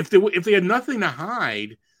if they had nothing to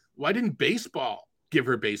hide, why didn't baseball give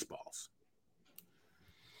her baseballs?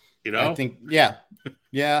 I think, yeah.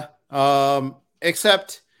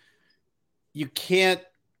 Except you can't,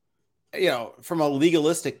 from a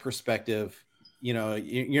legalistic perspective,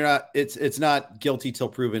 you're not. It's not guilty till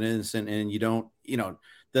proven innocent, and you don't,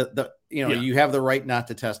 you have the right not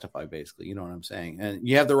to testify. Basically, you know what I'm saying, and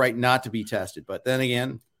you have the right not to be tested. But then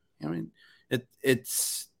again,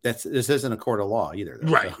 this isn't a court of law either.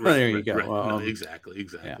 Though. Right. So, there you go. Right. No, exactly.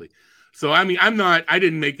 Yeah. So I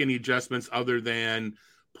didn't make any adjustments other than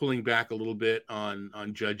pulling back a little bit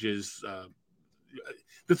on Judge's.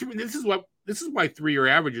 This is why 3-year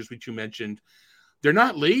averages, which you mentioned, they're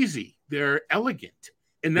not lazy, they're elegant,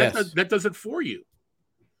 and that does it for you.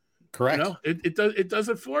 Correct. It does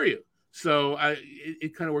it for you. So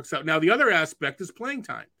it kind of works out. Now the other aspect is playing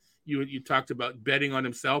time. You talked about betting on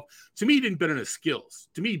himself. To me, he didn't bet on his skills.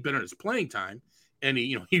 To me, he bet on his playing time, and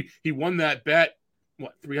he won that bet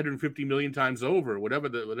 350 million times over, whatever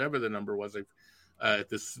the number was. At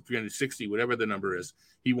this 360, whatever the number is,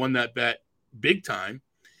 he won that bet big time.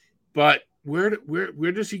 But where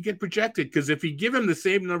does he get projected? Because if you give him the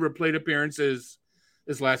same number of plate appearances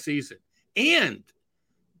as last season and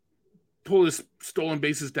pull his stolen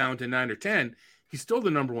bases down to 9 or 10, he's still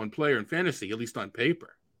the number 1 player in fantasy, at least on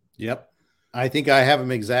paper. Yep. I think I have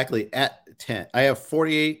him exactly at 10. I have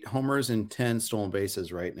 48 homers and 10 stolen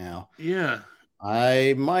bases right now. Yeah.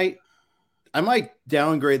 I might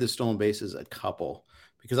downgrade the stolen bases a couple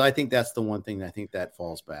because I think that's the one thing I think that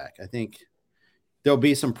falls back. I think there'll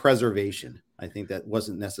be some preservation. I think that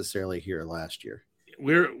wasn't necessarily here last year.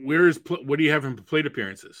 What do you have in plate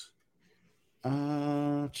appearances?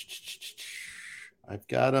 I've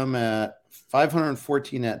got him at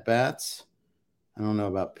 514 at bats. I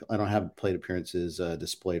don't have plate appearances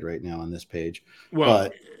displayed right now on this page. Well,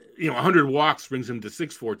 but 100 walks brings him to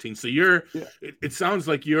 614. So it sounds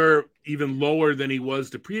like you're even lower than he was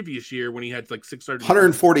the previous year when he had like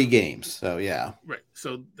 140 games. So yeah. Right.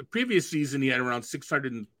 So the previous season he had around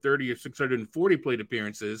 630 or 640 plate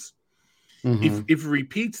appearances. Mm-hmm. If he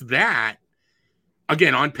repeats that,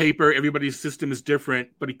 again, on paper, everybody's system is different,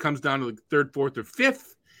 but he comes down to the third, fourth, or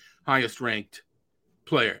fifth highest ranked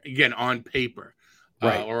player, again, on paper,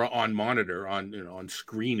 right. Or on monitor, on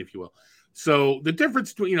screen, if you will. So the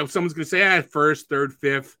difference between, someone's going to say, first, third,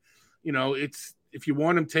 fifth, it's, if you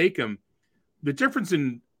want him, take him. The difference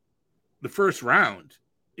in the first round,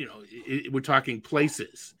 we're talking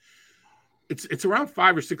places. It's around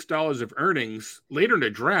 $5 or $6 of earnings later in the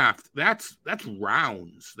draft. That's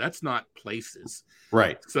rounds. That's not places.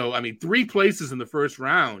 Right. So, 3 places in the first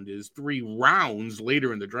round is 3 rounds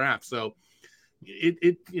later in the draft. So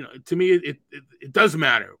to me, it does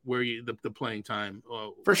matter where the playing time.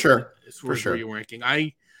 For sure. For sure. Where you're ranking.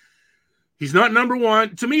 He's not number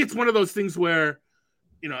one. To me, it's one of those things where,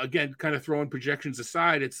 again, kind of throwing projections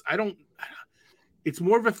aside, it's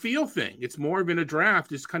more of a feel thing. It's more of in a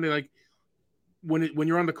draft. It's kind of like, when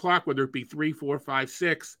you're on the clock, whether it be 3, 4, 5,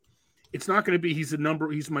 6, it's not going to be he's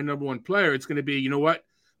my number one player. It's going to be, you know what,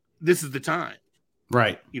 this is the time,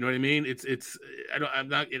 right? You know what I mean? It's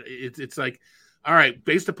like, all right,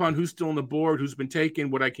 based upon who's still on the board, who's been taken,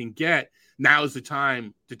 what I can get, now is the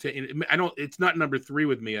time to take. It's not number 3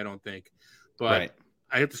 with me, I don't think, but right.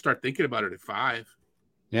 I have to start thinking about it at 5.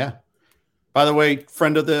 Yeah. By the way,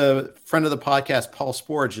 friend of the podcast, Paul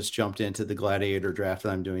Spohr, just jumped into the Gladiator draft that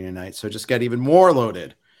I'm doing tonight. So just got even more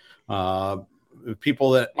loaded.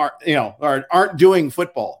 People that aren't doing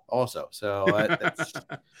football also. So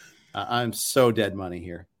I'm so dead money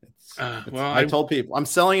here. I told people I'm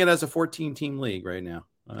selling it as a 14-team league right now.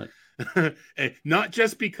 Not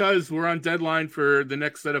just because we're on deadline for the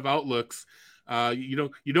next set of outlooks.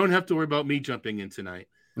 You don't have to worry about me jumping in tonight.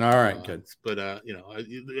 All right, good. But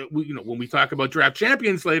when we talk about draft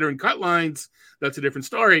champions later and cut lines, that's a different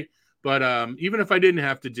story. But even if I didn't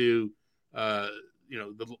have to do, my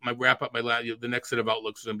wrap up, the next set of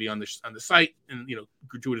outlooks is going to be on the site, and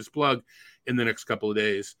gratuitous plug in the next couple of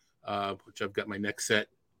days, which I've got my next set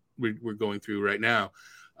we're going through right now.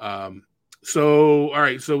 So all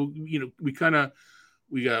right, so we got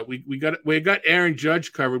Aaron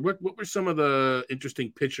Judge covered. What were some of the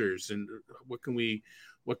interesting pitchers, and what can we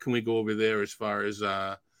go over there as far as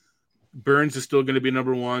Burns is still going to be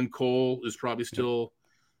number 1. Cole is probably still.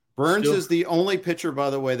 Burns is the only pitcher,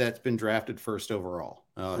 by the way, that's been drafted first overall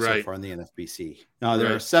so far in the NFBC. Now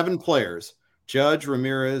there are 7 players: Judge,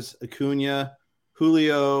 Ramirez, Acuna,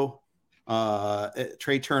 Julio,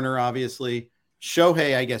 Trey Turner, obviously.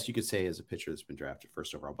 Shohei, I guess you could say, is a pitcher that's been drafted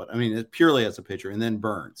first overall, but purely as a pitcher, and then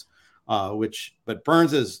Burns, but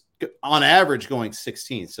Burns is on average going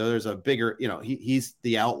 16th. So there's a bigger, he's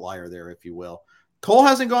the outlier there, if you will. Cole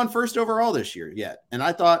hasn't gone first overall this year yet. And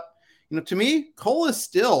I thought, to me, Cole is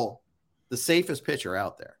still the safest pitcher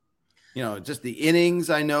out there. Just the innings,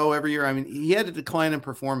 I know every year. He had a decline in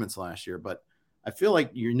performance last year, but I feel like,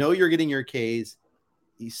 you're getting your Ks.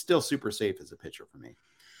 He's still super safe as a pitcher for me.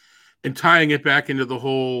 And tying it back into the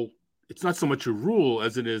whole, it's not so much a rule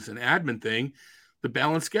as it is an admin thing, the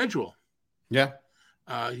balanced schedule. Yeah.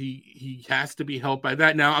 He has to be helped by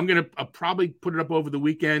that. Now, I'll probably put it up over the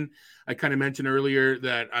weekend. I kind of mentioned earlier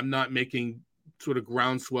that I'm not making sort of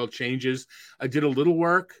groundswell changes. I did a little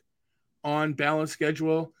work on balanced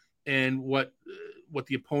schedule and what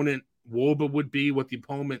the opponent WOBA would be, what the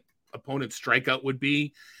opponent strikeout would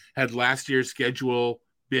be. Had last year's schedule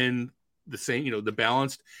been the same, the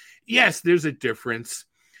balanced. Yes, there's a difference,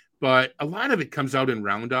 but a lot of it comes out in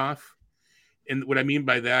round off. And what I mean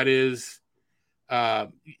by that is,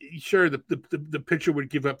 sure, the pitcher would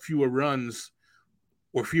give up fewer runs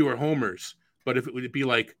or fewer homers, but if it would be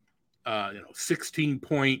like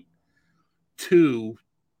 16.2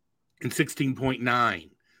 and 16.9,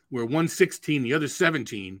 where one's 16, the other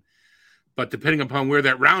 17, but depending upon where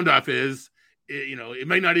that round off is, it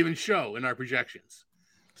might not even show in our projections.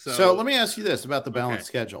 So let me ask you this about the balanced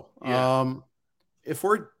schedule. Yeah. If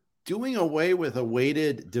we're doing away with a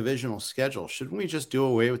weighted divisional schedule, shouldn't we just do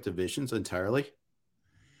away with divisions entirely?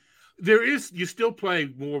 You still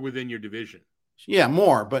play more within your division. Yeah,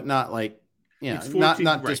 more, but not like, 14,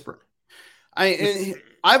 not disparate.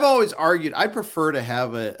 I've always argued I prefer to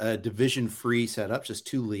have a division-free setup, just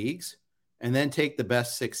 2 leagues, and then take the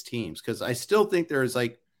best 6 teams. Cause I still think there's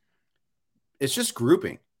like, it's just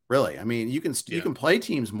grouping really. I mean, you can play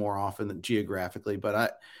teams more often than geographically,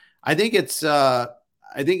 but I think it's I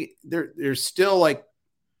think there's still like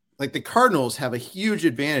the Cardinals have a huge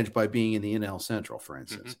advantage by being in the NL Central, for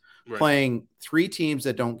instance, playing 3 teams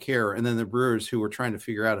that don't care. And then the Brewers who are trying to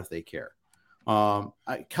figure out if they care.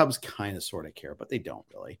 Cubs kind of sort of care, but they don't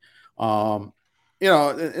really.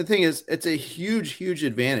 The thing is, it's a huge, huge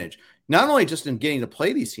advantage, not only just in getting to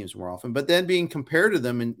play these teams more often, but then being compared to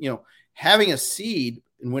them and, having a seed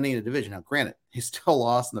and winning a division. Now, granted, he still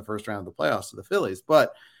lost in the first round of the playoffs to the Phillies,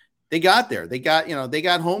 but they got there. They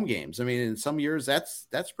got home games. I mean, in some years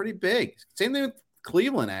that's pretty big. Same thing with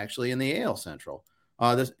Cleveland, actually, in the AL Central.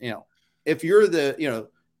 If you're the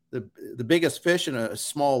biggest fish in a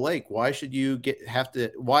small lake, why should you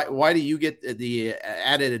why do you get the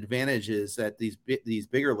added advantages that these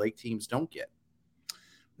bigger lake teams don't get?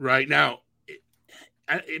 Right now,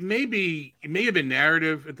 it may have been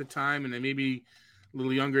narrative at the time, and they may be a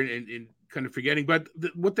little younger and kind of forgetting. But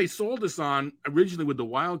what they sold us on originally with the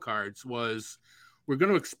wild cards was we're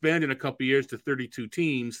going to expand in a couple of years to 32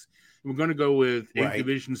 teams. And we're going to go with 8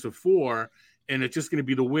 divisions of 4, and it's just going to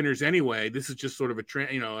be the winners anyway. This is just sort of a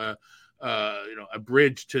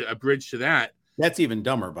bridge to that. That's even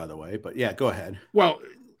dumber, by the way. But yeah, go ahead. Well,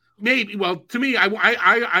 maybe. Well, to me,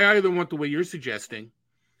 I either want the way you're suggesting,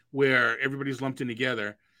 where everybody's lumped in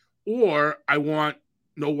together, or I want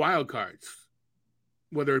no wild cards,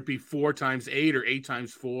 whether it be 4 times 8 or 8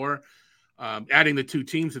 times 4. Adding the 2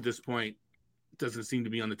 teams at this point doesn't seem to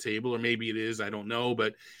be on the table, or maybe it is. I don't know,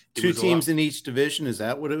 but 2 teams in each division. Is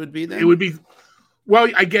that what it would be then? It would be. Well,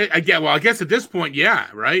 I guess at this point, yeah,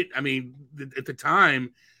 right. I mean, at the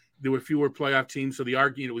time, there were fewer playoff teams, so the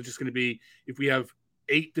argument was just going to be if we have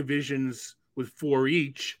 8 divisions with 4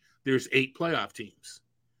 each, there's 8 playoff teams.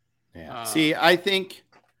 Yeah. See, I think,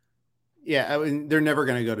 I mean, they're never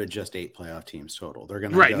going to go to just 8 playoff teams total. They're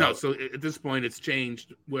going to go. No. So at this point, it's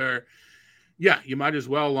changed where, you might as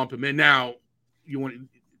well lump them in. Now,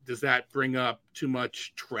 does that bring up too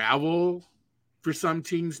much travel for some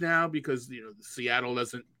teams now? Because Seattle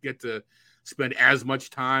doesn't get to spend as much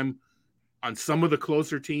time on some of the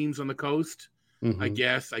closer teams on the coast. Mm-hmm. I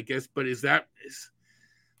guess. But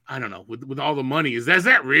I don't know. With all the money, is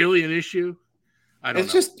that really an issue? I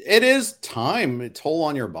don't know. It is time, a toll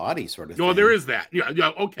on your body sort of thing. No, there is that.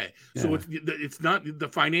 Yeah. Okay. Yeah. So it's not the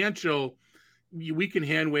financial. We can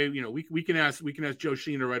hand wave. We can ask Joe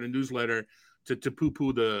Sheehan to write a newsletter to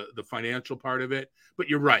poo-poo the financial part of it. But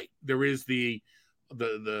you're right. There is the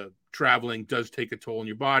traveling does take a toll on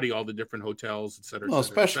your body. All the different hotels, et cetera. Well,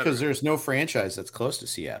 especially because there's no franchise that's close to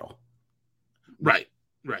Seattle. Right.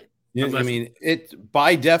 I mean, it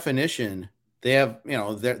by definition. They have,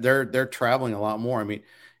 they're traveling a lot more. I mean,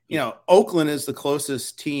 Oakland is the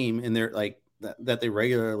closest team in their that they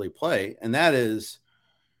regularly play, and that's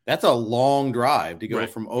a long drive to go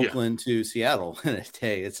from Oakland to Seattle in a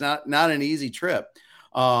day. It's not an easy trip.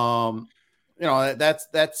 That's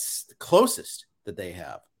the closest that they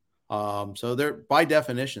have. So they're by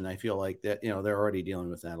definition, I feel like that they're already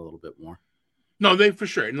dealing with that a little bit more. No, they for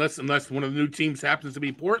sure. Unless one of the new teams happens to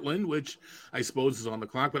be Portland, which I suppose is on the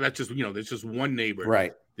clock, but that's just there's just one neighbor.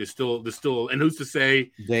 Right. There's still, and who's to say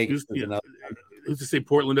who's to say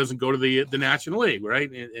Portland doesn't go to the National League, right?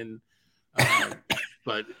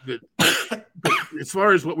 But as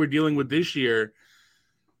far as what we're dealing with this year,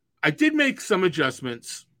 I did make some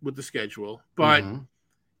adjustments with the schedule, but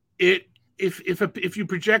if you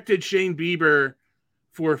projected Shane Bieber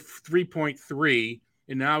for 3.3.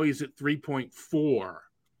 and now he's at 3.4.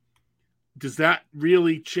 Does that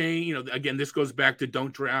really change? Again, this goes back to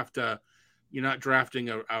don't draft you're not drafting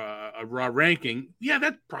a raw ranking. Yeah,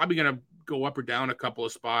 that's probably going to go up or down a couple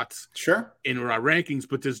of spots. Sure. In raw rankings,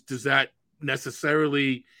 but does that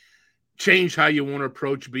necessarily change how you want to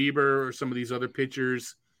approach Bieber or some of these other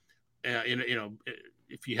pitchers?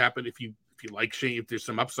 If you like Shane, if there's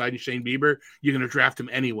some upside in Shane Bieber, you're going to draft him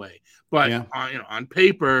anyway. But on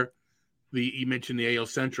paper, you mentioned the AL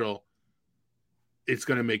Central, it's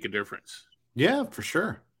going to make a difference. Yeah, for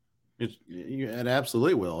sure. It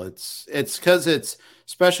absolutely will. It's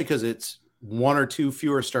especially because it's 1 or 2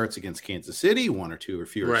 fewer starts against Kansas City, 1 or 2 or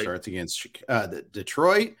fewer starts against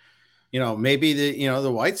Detroit. Maybe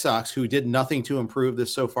the White Sox, who did nothing to improve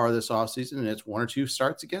this offseason, and it's 1 or 2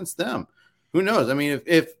 starts against them. Who knows? I mean,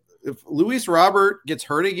 if Luis Robert gets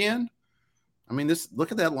hurt again, I mean,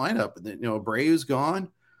 look at that lineup. Abreu's gone.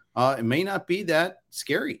 It may not be that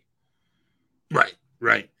scary.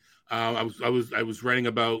 Right. I was writing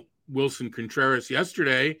about Wilson Contreras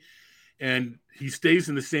yesterday, and he stays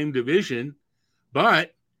in the same division,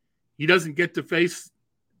 but he doesn't get to face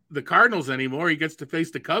the Cardinals anymore. He gets to face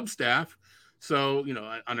the Cubs staff. So,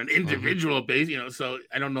 on an individual basis, so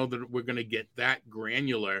I don't know that we're going to get that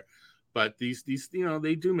granular, but these,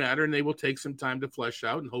 they do matter, and they will take some time to flesh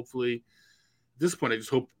out. And hopefully at this point, I just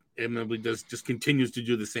hope MLB just continues to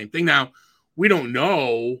do the same thing. Now, we don't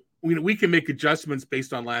know. We can make adjustments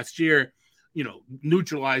based on last year,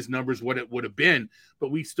 neutralize numbers, what it would have been,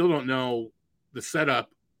 but we still don't know the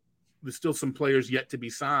setup. There's still some players yet to be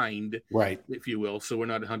signed, right, if you will. So we're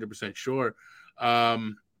not 100% sure.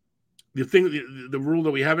 The rule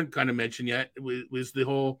that we haven't kind of mentioned yet was the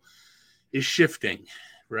whole is shifting,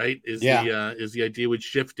 right? Is the idea with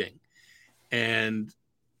shifting, and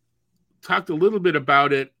talked a little bit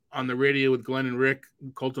about it on the radio with Glenn and Rick,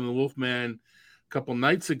 Colton and Wolfman, a couple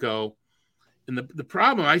nights ago. And the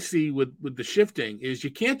problem I see with the shifting is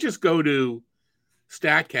you can't just go to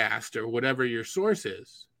StatCast or whatever your source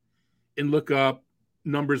is and look up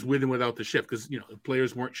numbers with and without the shift, because if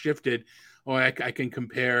players weren't shifted, I can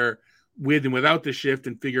compare with and without the shift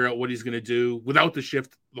and figure out what he's going to do without the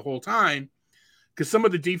shift the whole time. Because some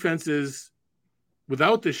of the defenses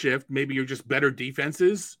without the shift, maybe you're just better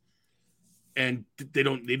defenses and they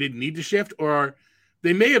didn't need to shift, or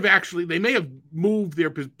they may have moved their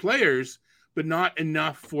players, but not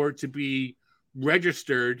enough for it to be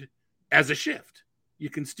registered as a shift. You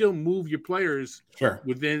can still move your players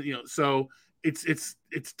within, so it's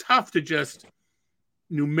tough to just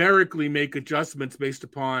numerically make adjustments based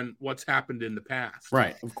upon what's happened in the past.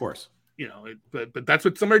 Right. Of course. But that's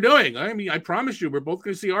what some are doing. I mean, I promise you, we're both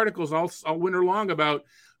going to see articles all winter long about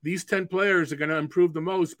these 10 players are going to improve the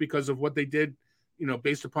most because of what they did,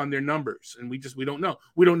 based upon their numbers. And we don't know.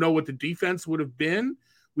 We don't know what the defense would have been.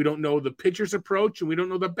 We don't know the pitcher's approach, and we don't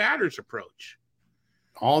know the batter's approach.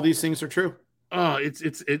 All these things are true.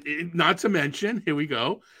 It's not to mention, here we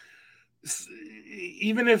go.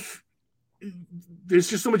 Even if there's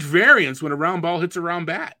just so much variance when a round ball hits a round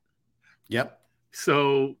bat. Yep.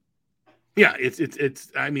 So, yeah,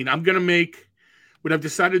 it's. I mean, I'm gonna make what I've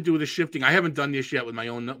decided to do with the shifting. I haven't done this yet with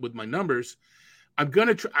my numbers. I'm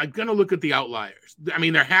gonna look at the outliers. I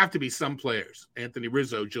mean, there have to be some players, Anthony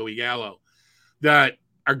Rizzo, Joey Gallo, that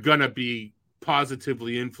are gonna be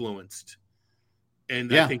positively influenced,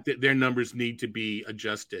 and I think that their numbers need to be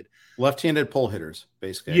adjusted. Left-handed pull hitters,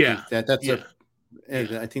 basically. Yeah,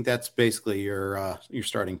 I think that's basically your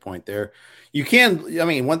starting point there. You can,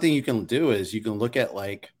 one thing you can do is you can look at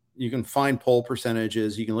you can find pull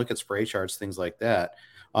percentages, you can look at spray charts, things like that.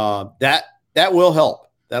 That will help.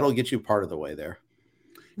 That'll get you part of the way there.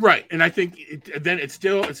 Right. And I think then it's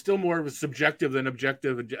still more of a subjective than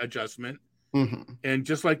objective adjustment. Mm-hmm. And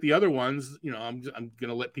just like the other ones, I'm going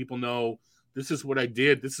to let people know this is what I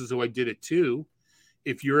did. This is who I did it to.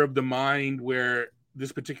 If you're of the mind where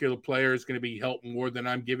this particular player is going to be helped more than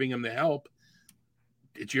I'm giving him the help,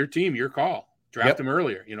 it's your team, your call. Draft him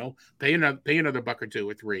earlier, pay another buck or two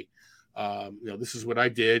or three. This is what I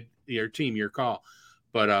did. Your team, your call.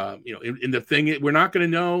 But in the thing, we're not going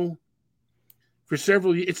to know for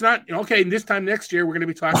several years. It's not okay. This time next year, we're going to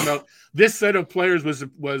be talking about this set of players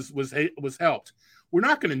was helped. We're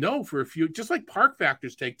not going to know for a few. Just like park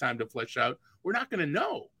factors take time to flesh out, we're not going to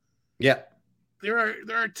know. Yeah, there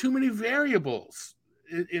are too many variables.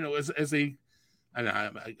 As a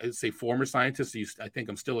I say former scientist. I think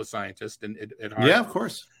I'm still a scientist at heart. Yeah, of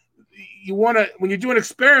course. You want to, when you do an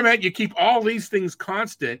experiment, you keep all these things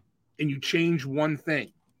constant and you change one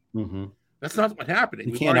thing. Mm-hmm. That's not what's happening.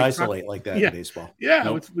 You can't isolate like that in baseball. Yeah,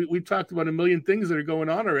 nope. We've talked about a million things that are going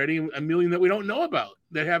on already, a million that we don't know about,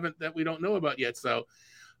 that we don't know about yet. So,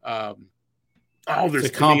 all this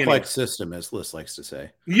it's a complex system, as Liz likes to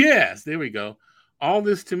say. Yes, there we go. All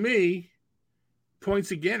this to me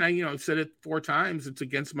points again. I've said it 4 times. It's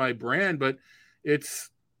against my brand, but it's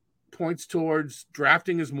points towards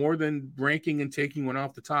drafting is more than ranking and taking one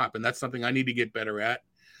off the top, and that's something I need to get better at.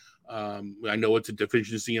 I know it's a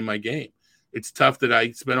deficiency in my game. It's tough that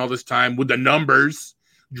I spent all this time with the numbers,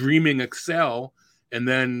 dreaming Excel, and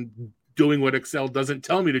then doing what Excel doesn't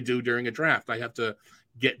tell me to do during a draft. I have to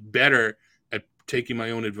get better at taking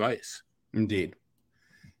my own advice. Indeed.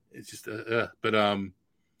 It's just, the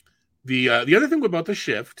other thing about the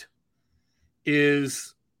shift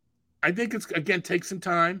is I think it's, again, take some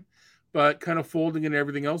time, but kind of folding in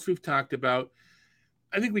everything else we've talked about.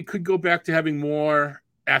 I think we could go back to having more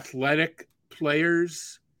athletic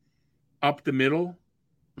players up the middle,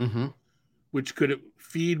 mm-hmm. which could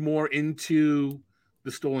feed more into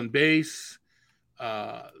the stolen base.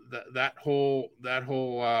 That whole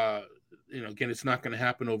again, it's not going to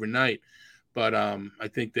happen overnight, but I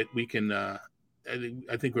think that we can.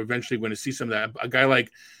 I think we're eventually going to see some of that. A guy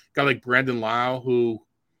like Brandon Lau, who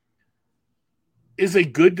is a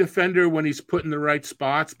good defender when he's put in the right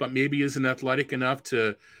spots, but maybe isn't athletic enough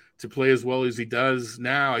to play as well as he does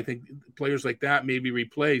now. I think players like that may be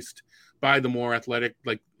replaced by the more athletic,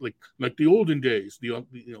 like the olden days,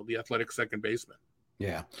 the athletic second baseman.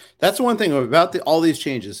 Yeah, that's one thing about all these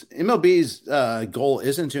changes. MLB's goal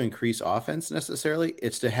isn't to increase offense necessarily;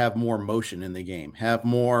 it's to have more motion in the game, have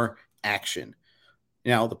more action.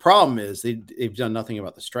 Now, the problem is they've done nothing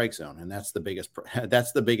about the strike zone, and that's the biggest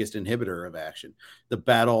inhibitor of action. The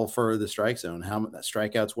battle for the strike zone, how that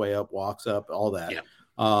strikeouts way up, walks up, all that.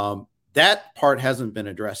 Yeah. That part hasn't been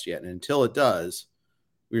addressed yet, and until it does,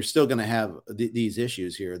 we're still going to have these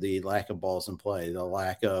issues here: the lack of balls in play, the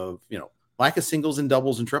lack of singles and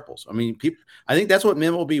doubles and triples. I mean, I think that's what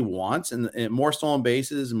MLB wants, and more stolen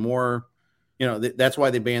bases, more. That's why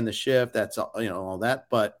they banned the shift. That's all that,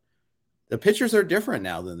 but. The pitchers are different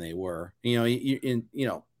now than they were. You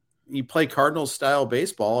play Cardinals style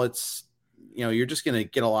baseball. It's you're just going to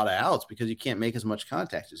get a lot of outs because you can't make as much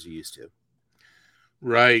contact as you used to.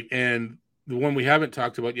 Right, and the one we haven't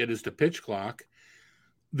talked about yet is the pitch clock.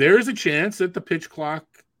 There is a chance that the pitch clock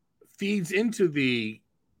feeds into the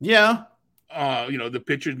the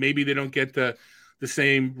pitchers. Maybe they don't get the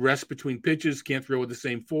same rest between pitches, can't throw with the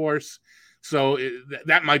same force. So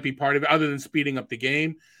that might be part of it, other than speeding up the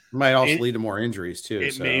game. Might also lead to more injuries too.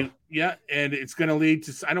 And it's going to lead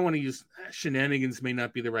to. I don't want to use shenanigans. May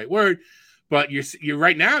not be the right word, but you're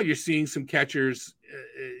right now. You're seeing some catchers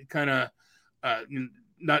kind of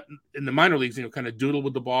not in the minor leagues. Kind of doodle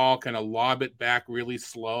with the ball, kind of lob it back really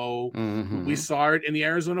slow. Mm-hmm. We saw it in the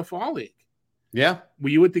Arizona Fall League. Yeah, were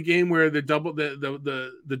you at the game where the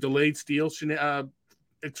delayed steal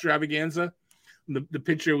extravaganza? The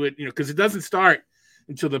pitcher would because it doesn't start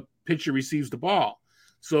until the pitcher receives the ball.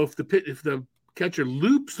 So if the catcher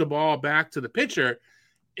loops the ball back to the pitcher,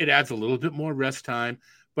 it adds a little bit more rest time.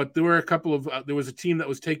 But there were there was a team that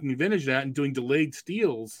was taking advantage of that and doing delayed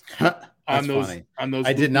steals on those. Funny. On those,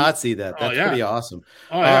 I did not see that. That's pretty awesome.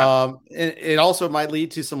 Oh yeah. It also might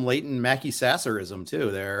lead to some latent Mackey Sasserism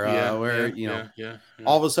too. There,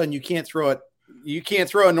 all of a sudden you can't throw it. You can't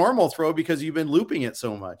throw a normal throw because you've been looping it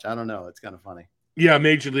so much. I don't know. It's kind of funny. Yeah,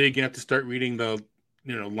 Major League, you have to start reading the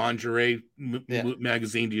lingerie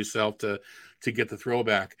magazine to yourself to get the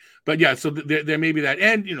throwback. But yeah, so there may be that.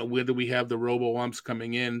 And, whether we have the robo-umps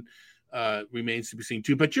coming in remains to be seen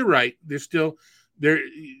too. But you're right. There's still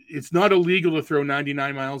it's not illegal to throw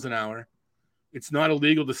 99 miles an hour. It's not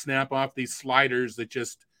illegal to snap off these sliders that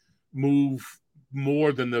just move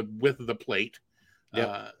more than the width of the plate.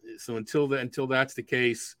 Yep. So until that's the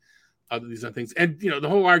case, these other things. And, the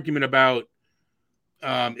whole argument about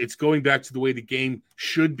it's going back to the way the game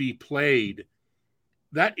should be played.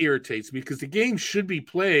 That irritates me because the game should be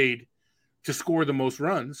played to score the most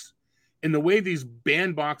runs. And the way these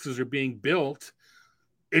bandboxes are being built,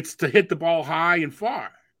 it's to hit the ball high and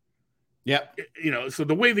far. Yeah. So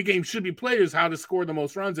the way the game should be played is how to score the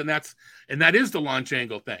most runs. And that is the launch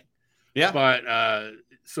angle thing. Yeah. But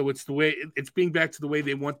so it's the way it's being back to the way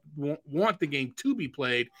they want the game to be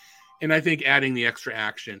played. And I think adding the extra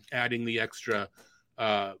action, adding the extra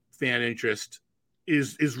fan interest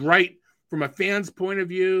is right from a fan's point of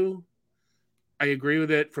view. I agree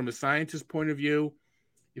with it. From a scientist's point of view,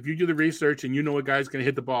 if you do the research and a guy's going to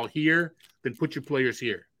hit the ball here, then put your players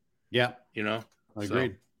here. Yeah, I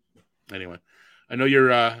agreed. So, anyway, I know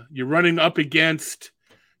you're running up against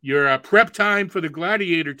your prep time for the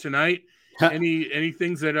Gladiator tonight. Any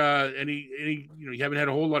things that you haven't had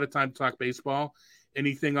a whole lot of time to talk baseball.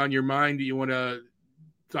 Anything on your mind that you want to?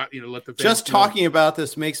 Let the just talking about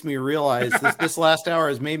this makes me realize this last hour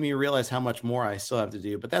has made me realize how much more I still have to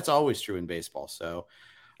do, but that's always true in baseball. So,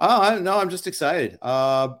 I don't know. I'm just excited.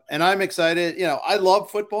 And I'm excited. I love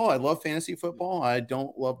football. I love fantasy football. I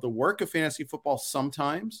don't love the work of fantasy football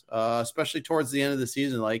sometimes, especially towards the end of the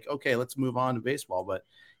season. Like, okay, let's move on to baseball. But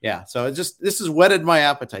yeah, so this has whetted my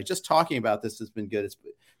appetite. Just talking about this has been good.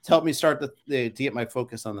 It's helped me start to get my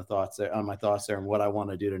focus on my thoughts there and what I want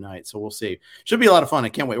to do tonight. So we'll see. Should be a lot of fun. I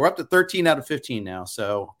can't wait. We're up to 13 out of 15 now.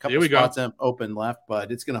 So a couple of spots open left,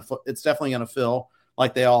 but it's definitely going to fill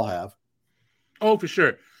like they all have. Oh, for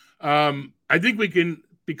sure. I think we can,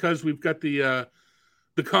 because we've got the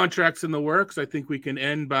contracts in the works. I think we can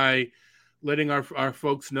end by letting our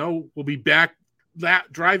folks know we'll be back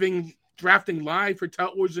drafting live for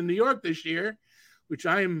Tout Wars in New York this year, which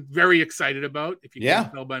I am very excited about. If you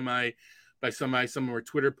can't tell by some of our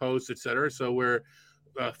Twitter posts, etc. So we're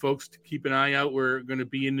folks to keep an eye out. We're going to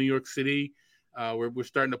be in New York City. We're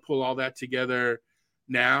starting to pull all that together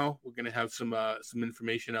now. We're going to have some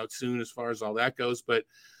information out soon as far as all that goes. But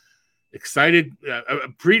excited.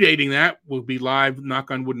 Predating that, we'll be live,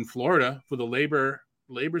 knock on wood, in Florida for the labor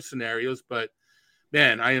scenarios. But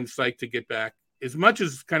man, I am psyched to get back. As much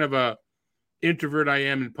as kind of a introvert I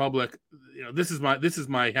am in public, this is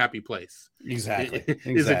my happy place. Exactly.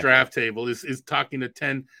 Is a draft table, is talking to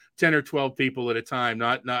 10 or 12 people at a time.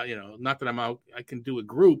 Not that I'm out. I can do a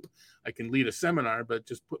group, I can lead a seminar, but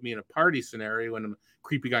just put me in a party scenario and I'm a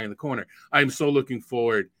creepy guy in the corner. I'm so looking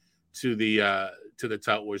forward to the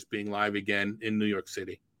Tout Wars being live again in New York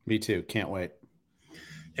City. Me too. Can't wait.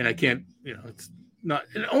 And I can't, it's not,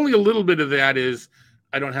 and only a little bit of that is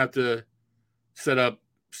I don't have to set up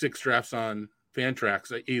 6 drafts on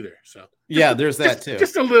Fantrax either. So yeah, there's that too.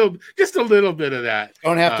 Just a little bit of that.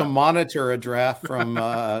 Don't have to monitor a draft from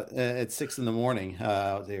at 6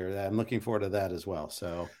 a.m. there. I'm looking forward to that as well.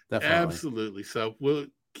 So definitely, absolutely. So we'll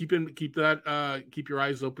keep your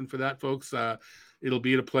eyes open for that, folks. It'll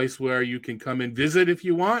be at a place where you can come and visit if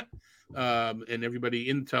you want. And everybody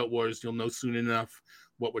in Tout Wars, you'll know soon enough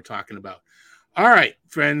what we're talking about. All right,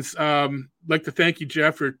 friends. Like to thank you,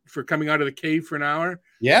 Jeff, for coming out of the cave for an hour.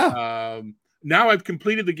 Yeah. Now I've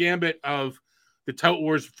completed the gambit of the Tout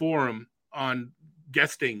Wars forum on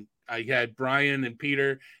guesting. I had Brian and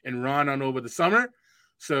Peter and Ron on over the summer.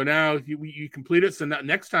 So now you complete it. So now,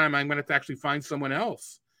 next time I'm going to have to actually find someone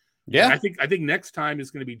else. Yeah. And I think next time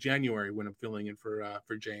is going to be January when I'm filling in for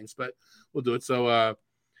James, but we'll do it. So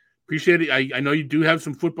appreciate it. I know you do have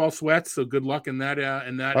some football sweats, so good luck in that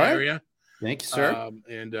area. Thank you, sir.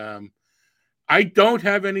 I don't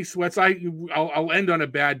have any sweats. I'll end on a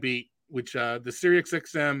bad beat, which the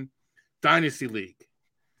SiriusXM Dynasty League.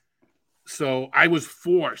 So I was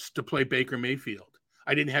forced to play Baker Mayfield.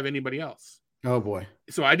 I didn't have anybody else. Oh boy.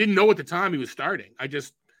 So I didn't know at the time he was starting.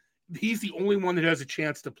 He's the only one that has a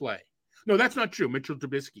chance to play. No, that's not true. Mitchell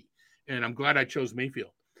Trubisky. And I'm glad I chose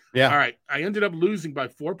Mayfield. Yeah. All right. I ended up losing by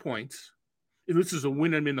 4 points. And this is a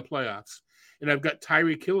win. I'm in the playoffs. And I've got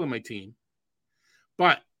Tyreek Hill on my team.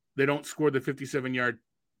 But they don't score the 57-yard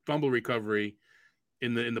fumble recovery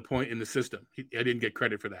in the system. I didn't get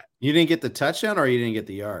credit for that. You didn't get the touchdown or you didn't get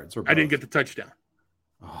the yards? Or both? I didn't get the touchdown.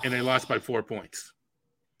 Oh. And I lost by 4 points.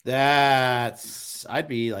 I'd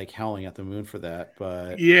be like howling at the moon for that,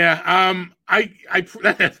 but yeah,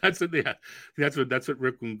 that's what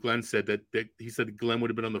Rick and Glenn said, that he said Glenn would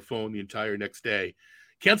have been on the phone the entire next day.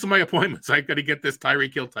 Cancel my appointments. I got to get this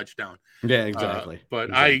Tyreek Hill touchdown. Yeah, exactly. But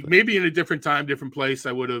exactly. Maybe in a different time, different place,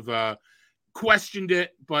 I would have questioned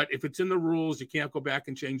it. But if it's in the rules, you can't go back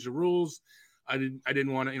and change the rules. I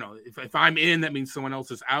didn't want to, if I'm in, that means someone else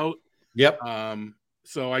is out. Yep.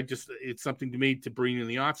 So it's something to me to bring in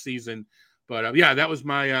the off season. But yeah, that was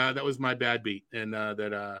my bad beat, and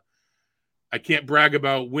that I can't brag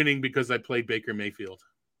about winning because I played Baker Mayfield.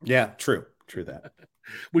 Yeah, true that.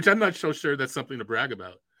 Which I'm not so sure that's something to brag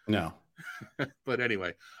about. No. But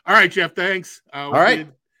anyway, all right, Jeff. Thanks. All right.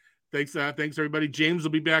 Thanks, everybody. James will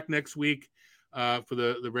be back next week for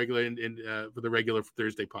the regular for the regular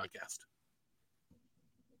Thursday podcast.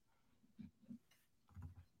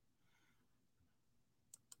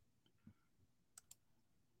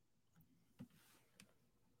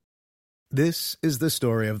 This is the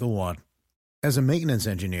story of the one. As a maintenance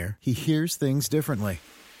engineer, he hears things differently.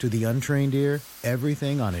 To the untrained ear,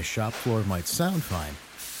 everything on his shop floor might sound fine,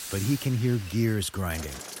 but he can hear gears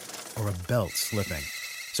grinding or a belt slipping.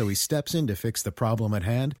 So he steps in to fix the problem at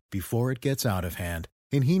hand before it gets out of hand.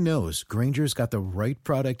 And he knows Grainger's got the right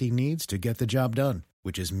product he needs to get the job done,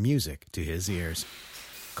 which is music to his ears.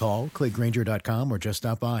 Call, click Grainger.com, or just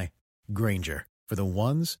stop by. Grainger, for the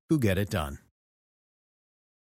ones who get it done.